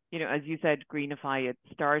 you know, as you said, Greenify, it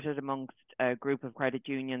started amongst a group of credit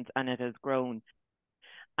unions and it has grown.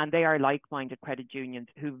 And they are like-minded credit unions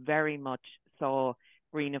who very much saw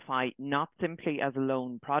Greenify not simply as a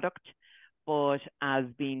loan product, but as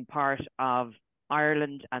being part of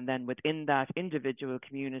Ireland, and then within that, individual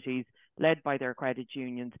communities led by their credit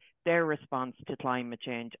unions, their response to climate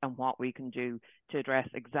change and what we can do to address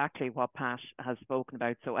exactly what Pat has spoken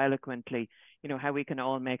about so eloquently, you know, how we can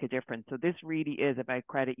all make a difference. So this really is about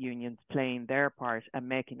credit unions playing their part and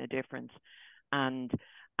making a difference. And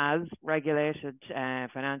as regulated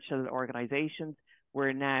financial organisations,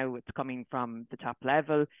 it's coming from the top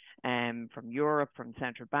level, from Europe, from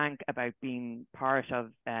central bank, about being part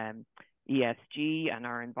of ESG and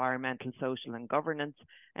our environmental, social and governance.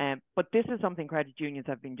 But this is something credit unions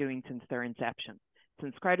have been doing since their inception.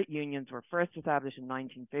 Since credit unions were first established in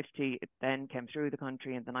 1950, it then came through the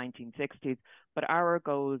country in the 1960s. But our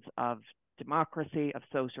goals of democracy, of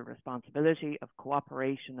social responsibility, of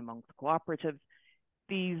cooperation amongst cooperatives,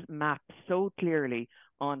 these map so clearly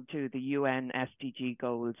onto the UN SDG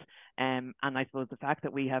goals. And I suppose the fact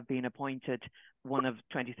that we have been appointed one of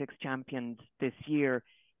 26 champions this year,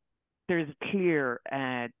 there's clear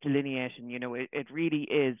delineation. You know, it really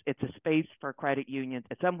is. It's a space for credit unions.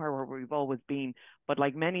 It's somewhere where we've always been. But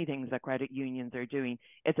like many things that credit unions are doing,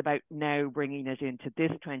 it's about now bringing it into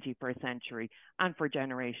this 21st century and for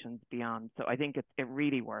generations beyond. So I think it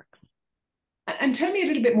really works. And tell me a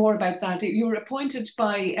little bit more about that. You were appointed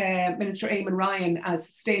by Minister Eamon Ryan as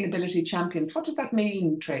sustainability champions. What does that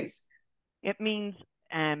mean, Therese? It means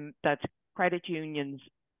that credit unions,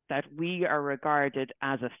 that we are regarded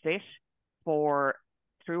as a fit for,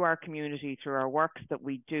 through our community, through our works that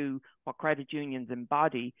we do, what credit unions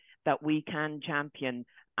embody, that we can champion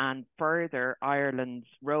and further Ireland's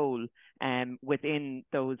role within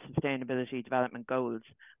those sustainability development goals.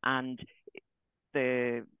 And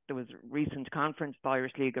there was a recent conference, the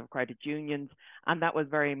Irish League of Credit Unions, and that was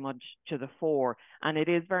very much to the fore. And it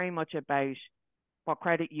is very much about what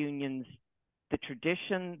credit unions, the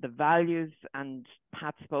tradition, the values, and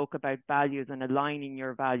Pat spoke about values and aligning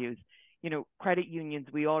your values. You know, credit unions,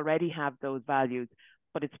 we already have those values,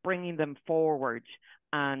 but it's bringing them forward,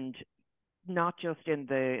 and not just in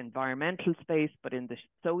the environmental space, but in the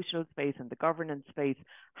social space and the governance space,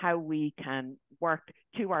 how we can work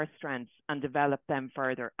to our strengths and develop them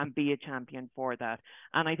further and be a champion for that.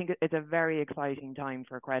 And I think it's a very exciting time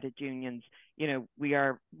for credit unions. You know, we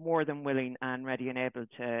are more than willing and ready and able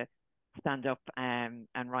to stand up and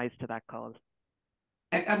rise to that call.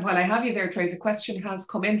 And while I have you there, Therese, a question has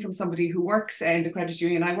come in from somebody who works in the credit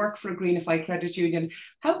union. I work for a Greenify credit union.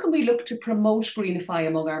 How can we look to promote Greenify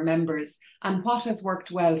among our members, and what has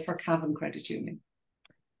worked well for Cavan Credit Union?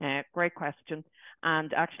 Great question.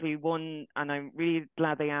 And actually and I'm really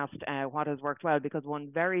glad they asked what has worked well, because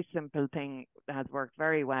one very simple thing that has worked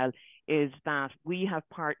very well is that we have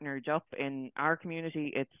partnered up in our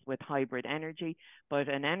community. It's with Hybrid Energy, but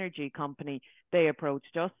an energy company, they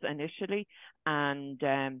approached us initially, and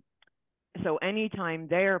so anytime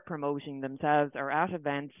they're promoting themselves or at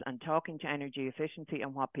events and talking to energy efficiency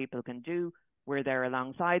and what people can do, we're there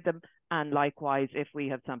alongside them. And likewise, if we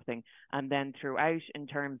have something, and then throughout in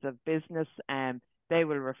terms of business, they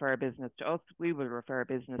will refer business to us, we will refer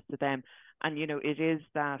business to them. And, you know, it is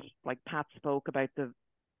that, like Pat spoke about the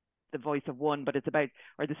voice of one, but it's about,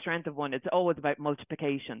 or the strength of one, it's always about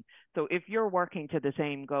multiplication. So if you're working to the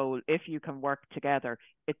same goal, if you can work together,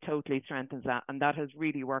 it totally strengthens that. And that has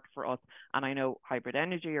really worked for us. And I know Hybrid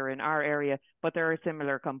Energy are in our area, but there are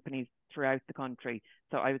similar companies throughout the country.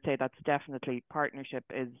 So I would say that's definitely, partnership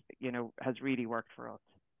is, you know, has really worked for us.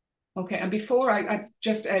 Okay, and before I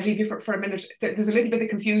just leave you for a minute, there's a little bit of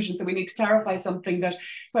confusion, so we need to clarify something. That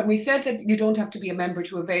when we said that you don't have to be a member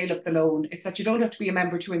to avail of the loan, it's that you don't have to be a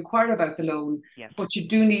member to inquire about the loan, yes, but you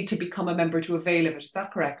do need to become a member to avail of it. Is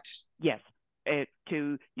that correct? Yes.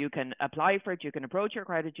 you can apply for it, you can approach your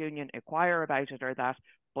credit union, inquire about it or that,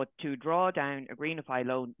 but to draw down a Greenify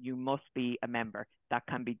loan, you must be a member. That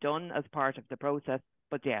can be done as part of the process,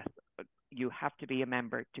 but yes, you have to be a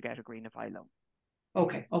member to get a Greenify loan.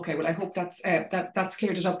 Okay. Well, I hope that's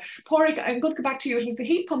cleared it up. Padraig, I'm going to go back to you. It was the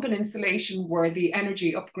heat pump and installation were the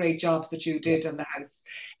energy upgrade jobs that you did in the house.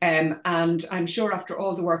 And I'm sure after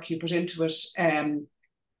all the work you put into it,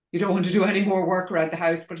 you don't want to do any more work around the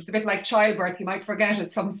house, but it's a bit like childbirth. You might forget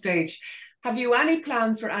at some stage. Have you any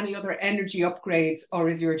plans for any other energy upgrades, or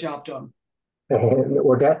is your job done?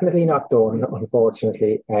 We're definitely not done,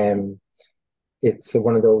 unfortunately. It's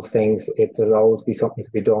one of those things, there'll always be something to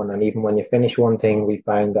be done. And even when you finish one thing, we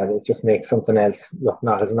find that it just makes something else look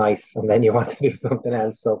not as nice. And then you want to do something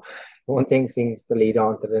else. So one thing seems to lead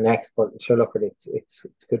on to the next, but sure, look at it. It's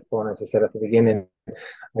good fun. As I said at the beginning,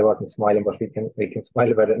 I wasn't smiling, but we can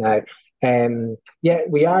smile about it now. Yeah,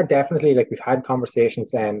 we are definitely, like, we've had conversations.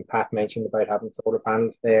 Pat mentioned about having solar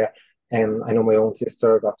panels there. I know my own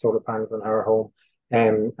sister got solar panels on her home.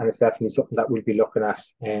 And it's definitely something that we'll be looking at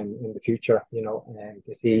in the future,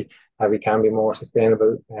 to see how we can be more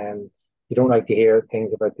sustainable. You don't like to hear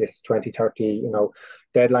things about this 2030,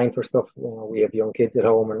 deadline for stuff. We have young kids at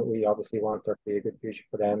home, and we obviously want there to be a good future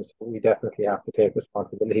for them. So we definitely have to take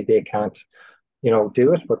responsibility. They can't,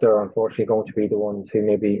 do it, but they're unfortunately going to be the ones who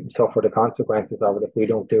maybe suffer the consequences of it if we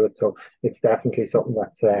don't do it. So it's definitely something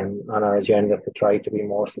that's on our agenda to try to be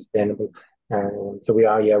more sustainable. So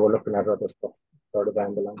we're looking at other stuff further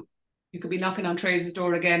down the line. You could be knocking on Therese's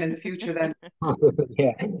door again in the future then.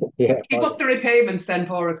 yeah. Keep up the repayments then,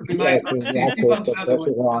 Padraig. Could be my advice to you.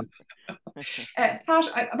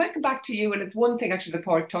 Pat, I might come back to you, and it's one thing actually that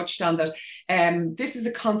Padraig touched on, that this is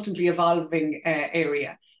a constantly evolving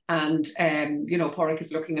area. And, Padraig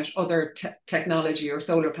is looking at other technology or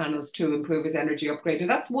solar panels to improve his energy upgrade. And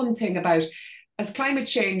that's one thing about, as climate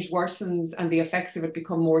change worsens and the effects of it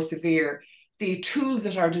become more severe, the tools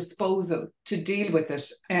at our disposal to deal with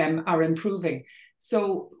it are improving.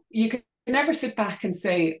 So you can never sit back and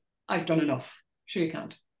say, I've done enough. Sure you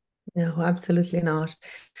can't. No, absolutely not.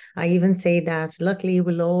 I even say that luckily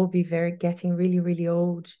we'll all be getting really, really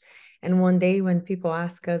old. And one day when people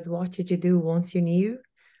ask us, what did you do once you knew?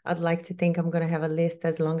 I'd like to think I'm going to have a list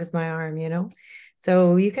as long as my arm,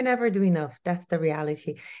 So you can never do enough. That's the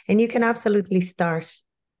reality. And you can absolutely start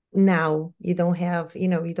now. You don't have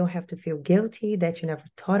to feel guilty that you never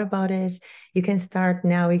thought about it. You can start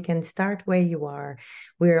now. You can start where you are.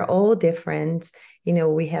 We're all different.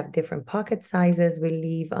 We have different pocket sizes. We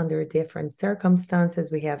live under different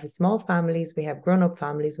circumstances. We have small families. We have grown-up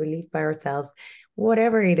families. We live by ourselves.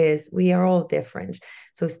 Whatever it is, we are all different.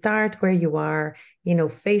 So start where you are,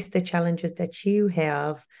 face the challenges that you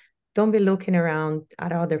have. Don't be looking around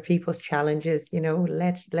at other people's challenges,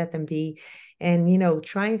 let them be, and,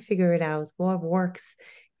 try and figure it out, what works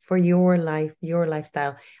for your life, your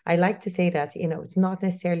lifestyle. I like to say that, it's not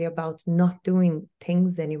necessarily about not doing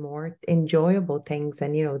things anymore, enjoyable things,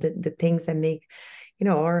 and, the things that make,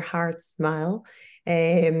 our hearts smile.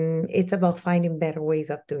 It's about finding better ways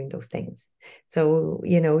of doing those things. So,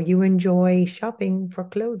 you enjoy shopping for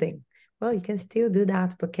clothing. Well, you can still do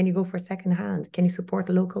that, but can you go for secondhand? Can you support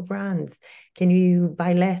local brands? Can you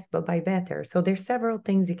buy less but buy better? So there's several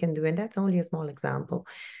things you can do, and that's only a small example.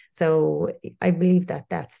 So I believe that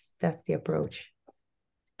that's the approach.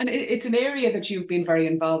 And it's an area that you've been very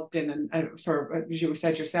involved in, and for, as you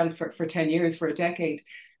said yourself, for 10 years, for a decade.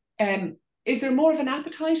 Is there more of an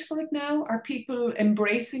appetite for it now? Are people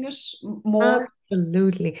embracing it more?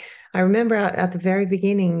 Absolutely. I remember at the very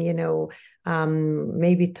beginning,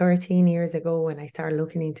 maybe 13 years ago when I started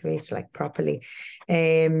looking into it like properly.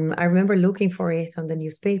 I remember looking for it on the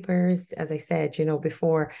newspapers, as I said,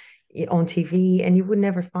 before, on TV, and you would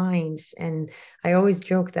never find. And I always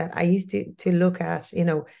joke that I used to look at,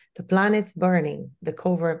 the planet's burning, the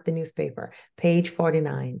cover of the newspaper, page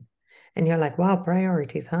 49. And you're like, wow,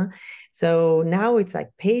 priorities, huh? So now it's like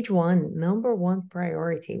page 1, number 1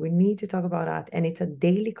 priority. We need to talk about that. And it's a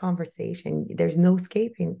daily conversation. There's no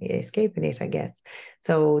escaping it, I guess.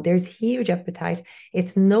 So there's huge appetite.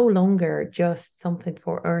 It's no longer just something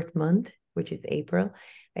for Earth Month, which is April.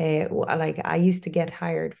 Like I used to get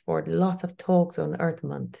hired for lots of talks on Earth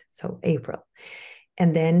Month, so April.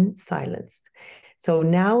 And then silence. So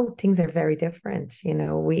now things are very different.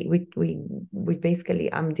 We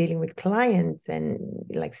basically, I'm dealing with clients and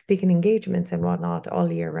like speaking engagements and whatnot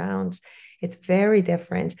all year round. It's very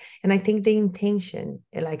different. And I think the intention,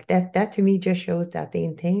 like that to me just shows that the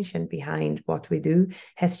intention behind what we do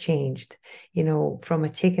has changed, from a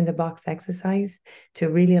tick in the box exercise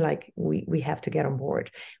to really like, we have to get on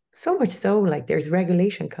board. So much so, like there's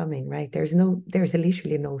regulation coming, right? There's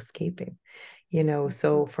literally no escaping, you know.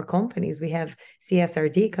 So for companies, we have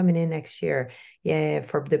CSRD coming in next year, yeah,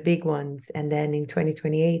 for the big ones. And then in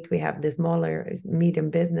 2028, we have the smaller, medium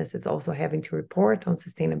businesses also having to report on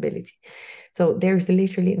sustainability. So there's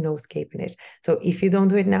literally no escaping it. So if you don't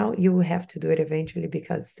do it now, you will have to do it eventually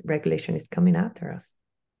because regulation is coming after us.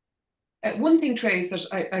 One thing, Therese,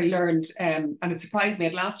 that I learned, and it surprised me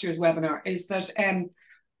at last year's webinar, is that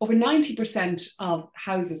over 90% of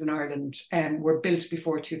houses in Ireland were built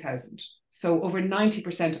before 2000. So over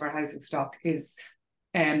 90% of our housing stock is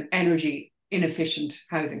energy inefficient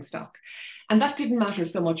housing stock. And that didn't matter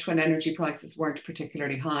so much when energy prices weren't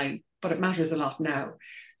particularly high, but it matters a lot now.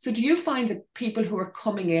 So do you find that people who are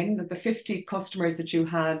coming in, that the 50 customers that you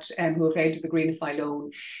had who availed of the Greenify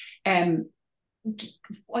loan,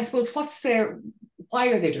 I suppose why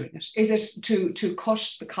are they doing it? Is it to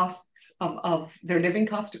cut the costs of their living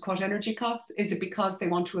costs, to cut energy costs? Is it because they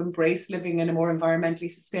want to embrace living in a more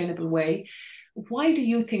environmentally sustainable way? Why do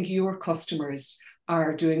you think your customers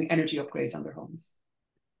are doing energy upgrades on their homes?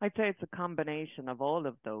 I'd say it's a combination of all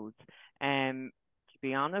of those. To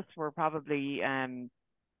be honest, we're probably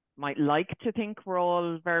might like to think we're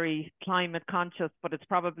all very climate conscious, but it's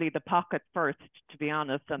probably the pocket first, to be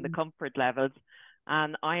honest, and the comfort levels.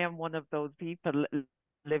 And I am one of those people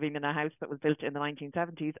living in a house that was built in the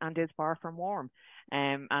 1970s and is far from warm.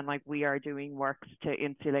 And like we are doing works to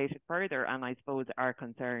insulate it further. And I suppose our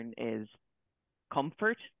concern is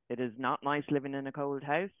comfort. It is not nice living in a cold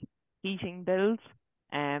house, heating bills.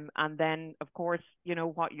 And then, of course, you know,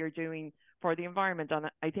 what you're doing for the environment.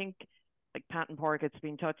 And I think, like Pat and Pork, it's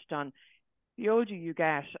been touched on, the older you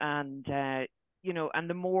get and, you know, and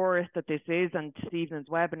the more that this is, and Stephen's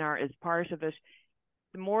webinar is part of it,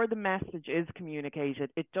 the more the message is communicated,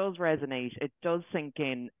 it does resonate, it does sink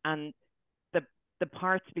in, and the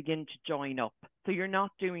parts begin to join up. So you're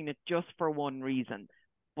not doing it just for one reason,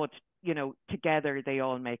 but, you know, together they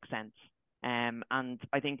all make sense. And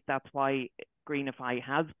I think that's why Greenify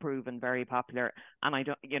has proven very popular. And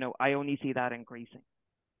I only see that increasing.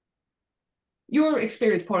 Your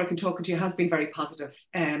experience, Padraig, in talking to you has been very positive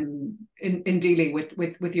in dealing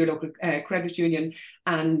with your local credit union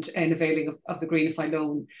and in availing of the Greenify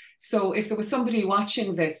loan. So if there was somebody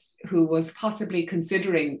watching this who was possibly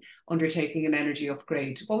considering undertaking an energy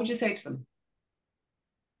upgrade, what would you say to them?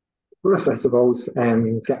 First, I suppose,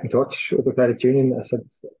 get in touch with the credit union. I said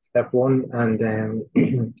step one, and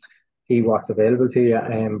see what's available to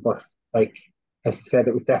you. But like, as I said,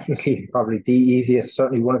 it was definitely probably the easiest,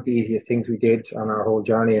 certainly one of the easiest things we did on our whole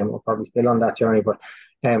journey, and we're probably still on that journey. But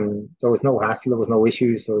there was no hassle, there was no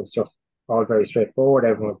issues, so it was just all very straightforward.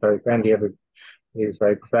 Everyone was very friendly, everybody was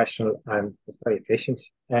very professional and was very efficient.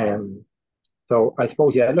 So I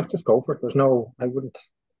suppose, yeah, look, just go for it. I wouldn't.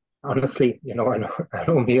 Honestly, you know, I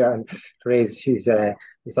know me and Therese, she's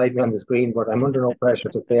beside me on the screen, but I'm under no pressure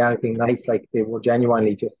to say anything nice. Like, they were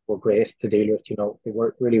genuinely just were great to deal with, you know, they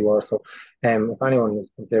really were. So if anyone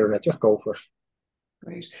is considering it, just go for it.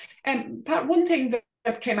 Great. Pat, one thing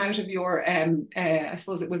that came out of your, I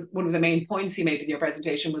suppose it was one of the main points you made in your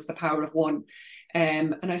presentation, was the power of one.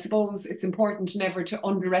 And I suppose it's important never to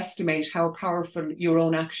underestimate how powerful your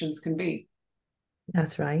own actions can be.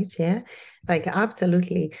 That's right. Yeah, like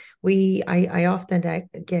absolutely. I often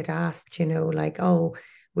get asked, you know, like, oh,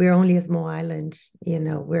 we're only a small island, you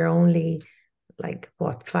know, we're only like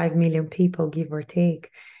 5 million people, give or take.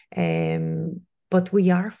 But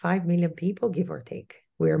we are 5 million people, give or take.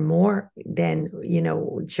 We're more than, you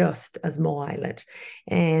know, just a small island.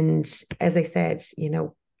 And as I said, you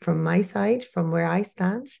know, from my side, from where I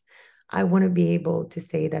stand, I want to be able to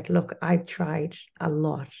say that, look, I've tried a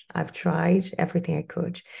lot. I've tried everything I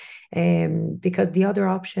could. Because the other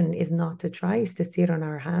option is not to try, is to sit on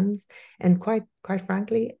our hands. And quite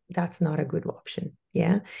frankly, that's not a good option.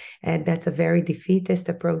 Yeah. And that's a very defeatist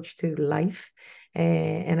approach to life.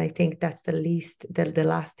 And I think that's the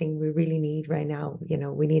last thing we really need right now. You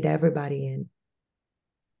know, we need everybody in.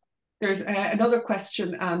 There's another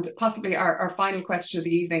question, and possibly our final question of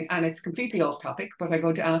the evening, and it's completely off topic, but I'm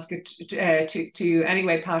going to ask it to you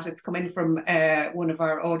anyway, Pat. It's come in from one of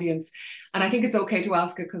our audience, and I think it's okay to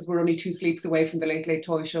ask it because we're only 2 sleeps away from the Late Late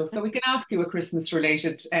Toy Show. So we can ask you a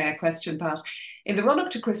Christmas-related question, Pat. In the run-up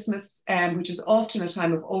to Christmas, which is often a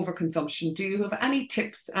time of overconsumption, do you have any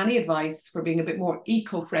tips, any advice for being a bit more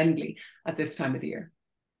eco-friendly at this time of the year?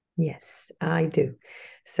 Yes, I do.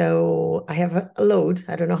 So I have a load.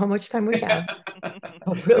 I don't know how much time we have.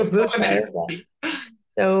 we'll try that.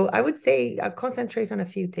 So I would say concentrate on a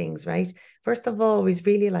few things, right? First of all, is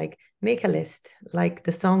really like make a list. Like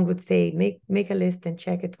the song would say, make a list and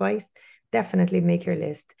check it twice. definitely make your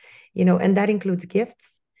list, you know, and that includes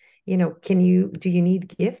gifts. You know, do you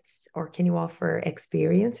need gifts, or can you offer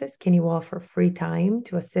experiences? Can you offer free time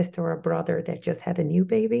to a sister or a brother that just had a new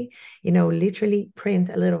baby? You know, literally print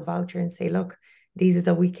a little voucher and say, look, this is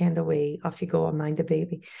a weekend away, off you go and mind the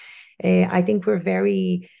baby. I think we're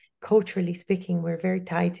very, culturally speaking, we're very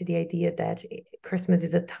tied to the idea that Christmas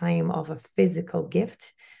is a time of a physical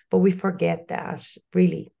gift, but we forget that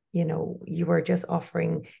really, you know, you are just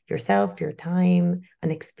offering yourself, your time,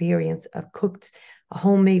 an experience, a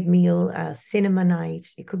homemade meal, a cinema night.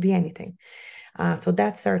 It could be anything. So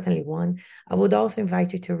that's certainly one. I would also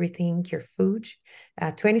invite you to rethink your food.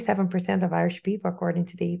 27% of Irish people, according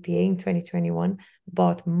to the EPA in 2021,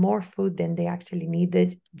 bought more food than they actually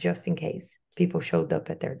needed, just in case people showed up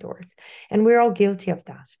at their doors. And we're all guilty of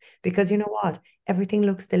that, because you know what? Everything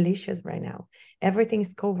looks delicious right now.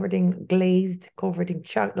 Everything's covered in glazed, covered in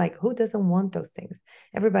chocolate. Like, who doesn't want those things?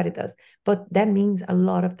 Everybody does. But that means a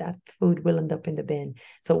lot of that food will end up in the bin.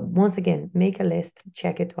 So once again, make a list,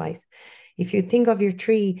 check it twice. If you think of your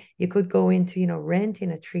tree, you could go into, you know, renting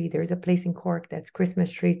a tree. There's a place in Cork that's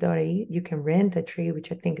christmastrees.ie. You can rent a tree,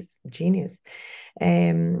 which I think is genius.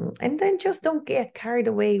 And then just don't get carried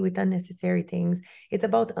away with unnecessary things. It's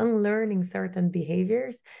about unlearning certain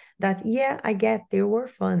behaviors that, yeah, I get they were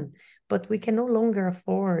fun, but we can no longer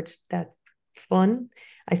afford that fun.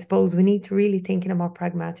 I suppose we need to really think in a more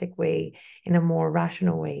pragmatic way, in a more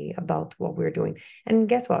rational way about what we're doing. And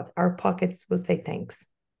guess what? Our pockets will say thanks.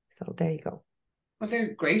 So there you go. Well,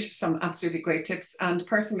 they're great. Some absolutely great tips. And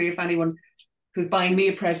personally, if anyone who's buying me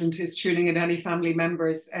a present is tuning in, any family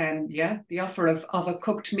members, yeah, the offer of a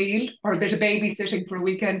cooked meal or a bit of babysitting for a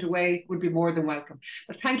weekend away would be more than welcome.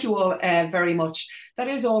 But thank you all very much. That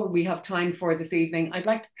is all we have time for this evening. I'd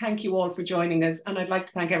like to thank you all for joining us, and I'd like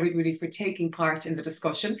to thank everybody for taking part in the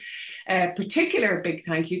discussion. Particular big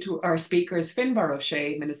thank you to our speakers, Finbar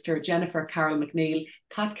O'Shea, Minister Jennifer Carroll MacNeill,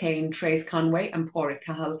 Pat Kane, Therese Conway and Padraig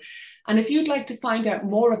Cahill. And if you'd like to find out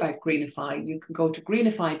more about Greenify, you can go to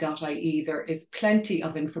greenify.ie. There is plenty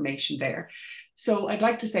of information there. So I'd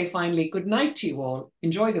like to say finally, good night to you all.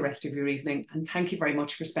 Enjoy the rest of your evening, and thank you very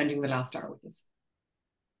much for spending the last hour with us.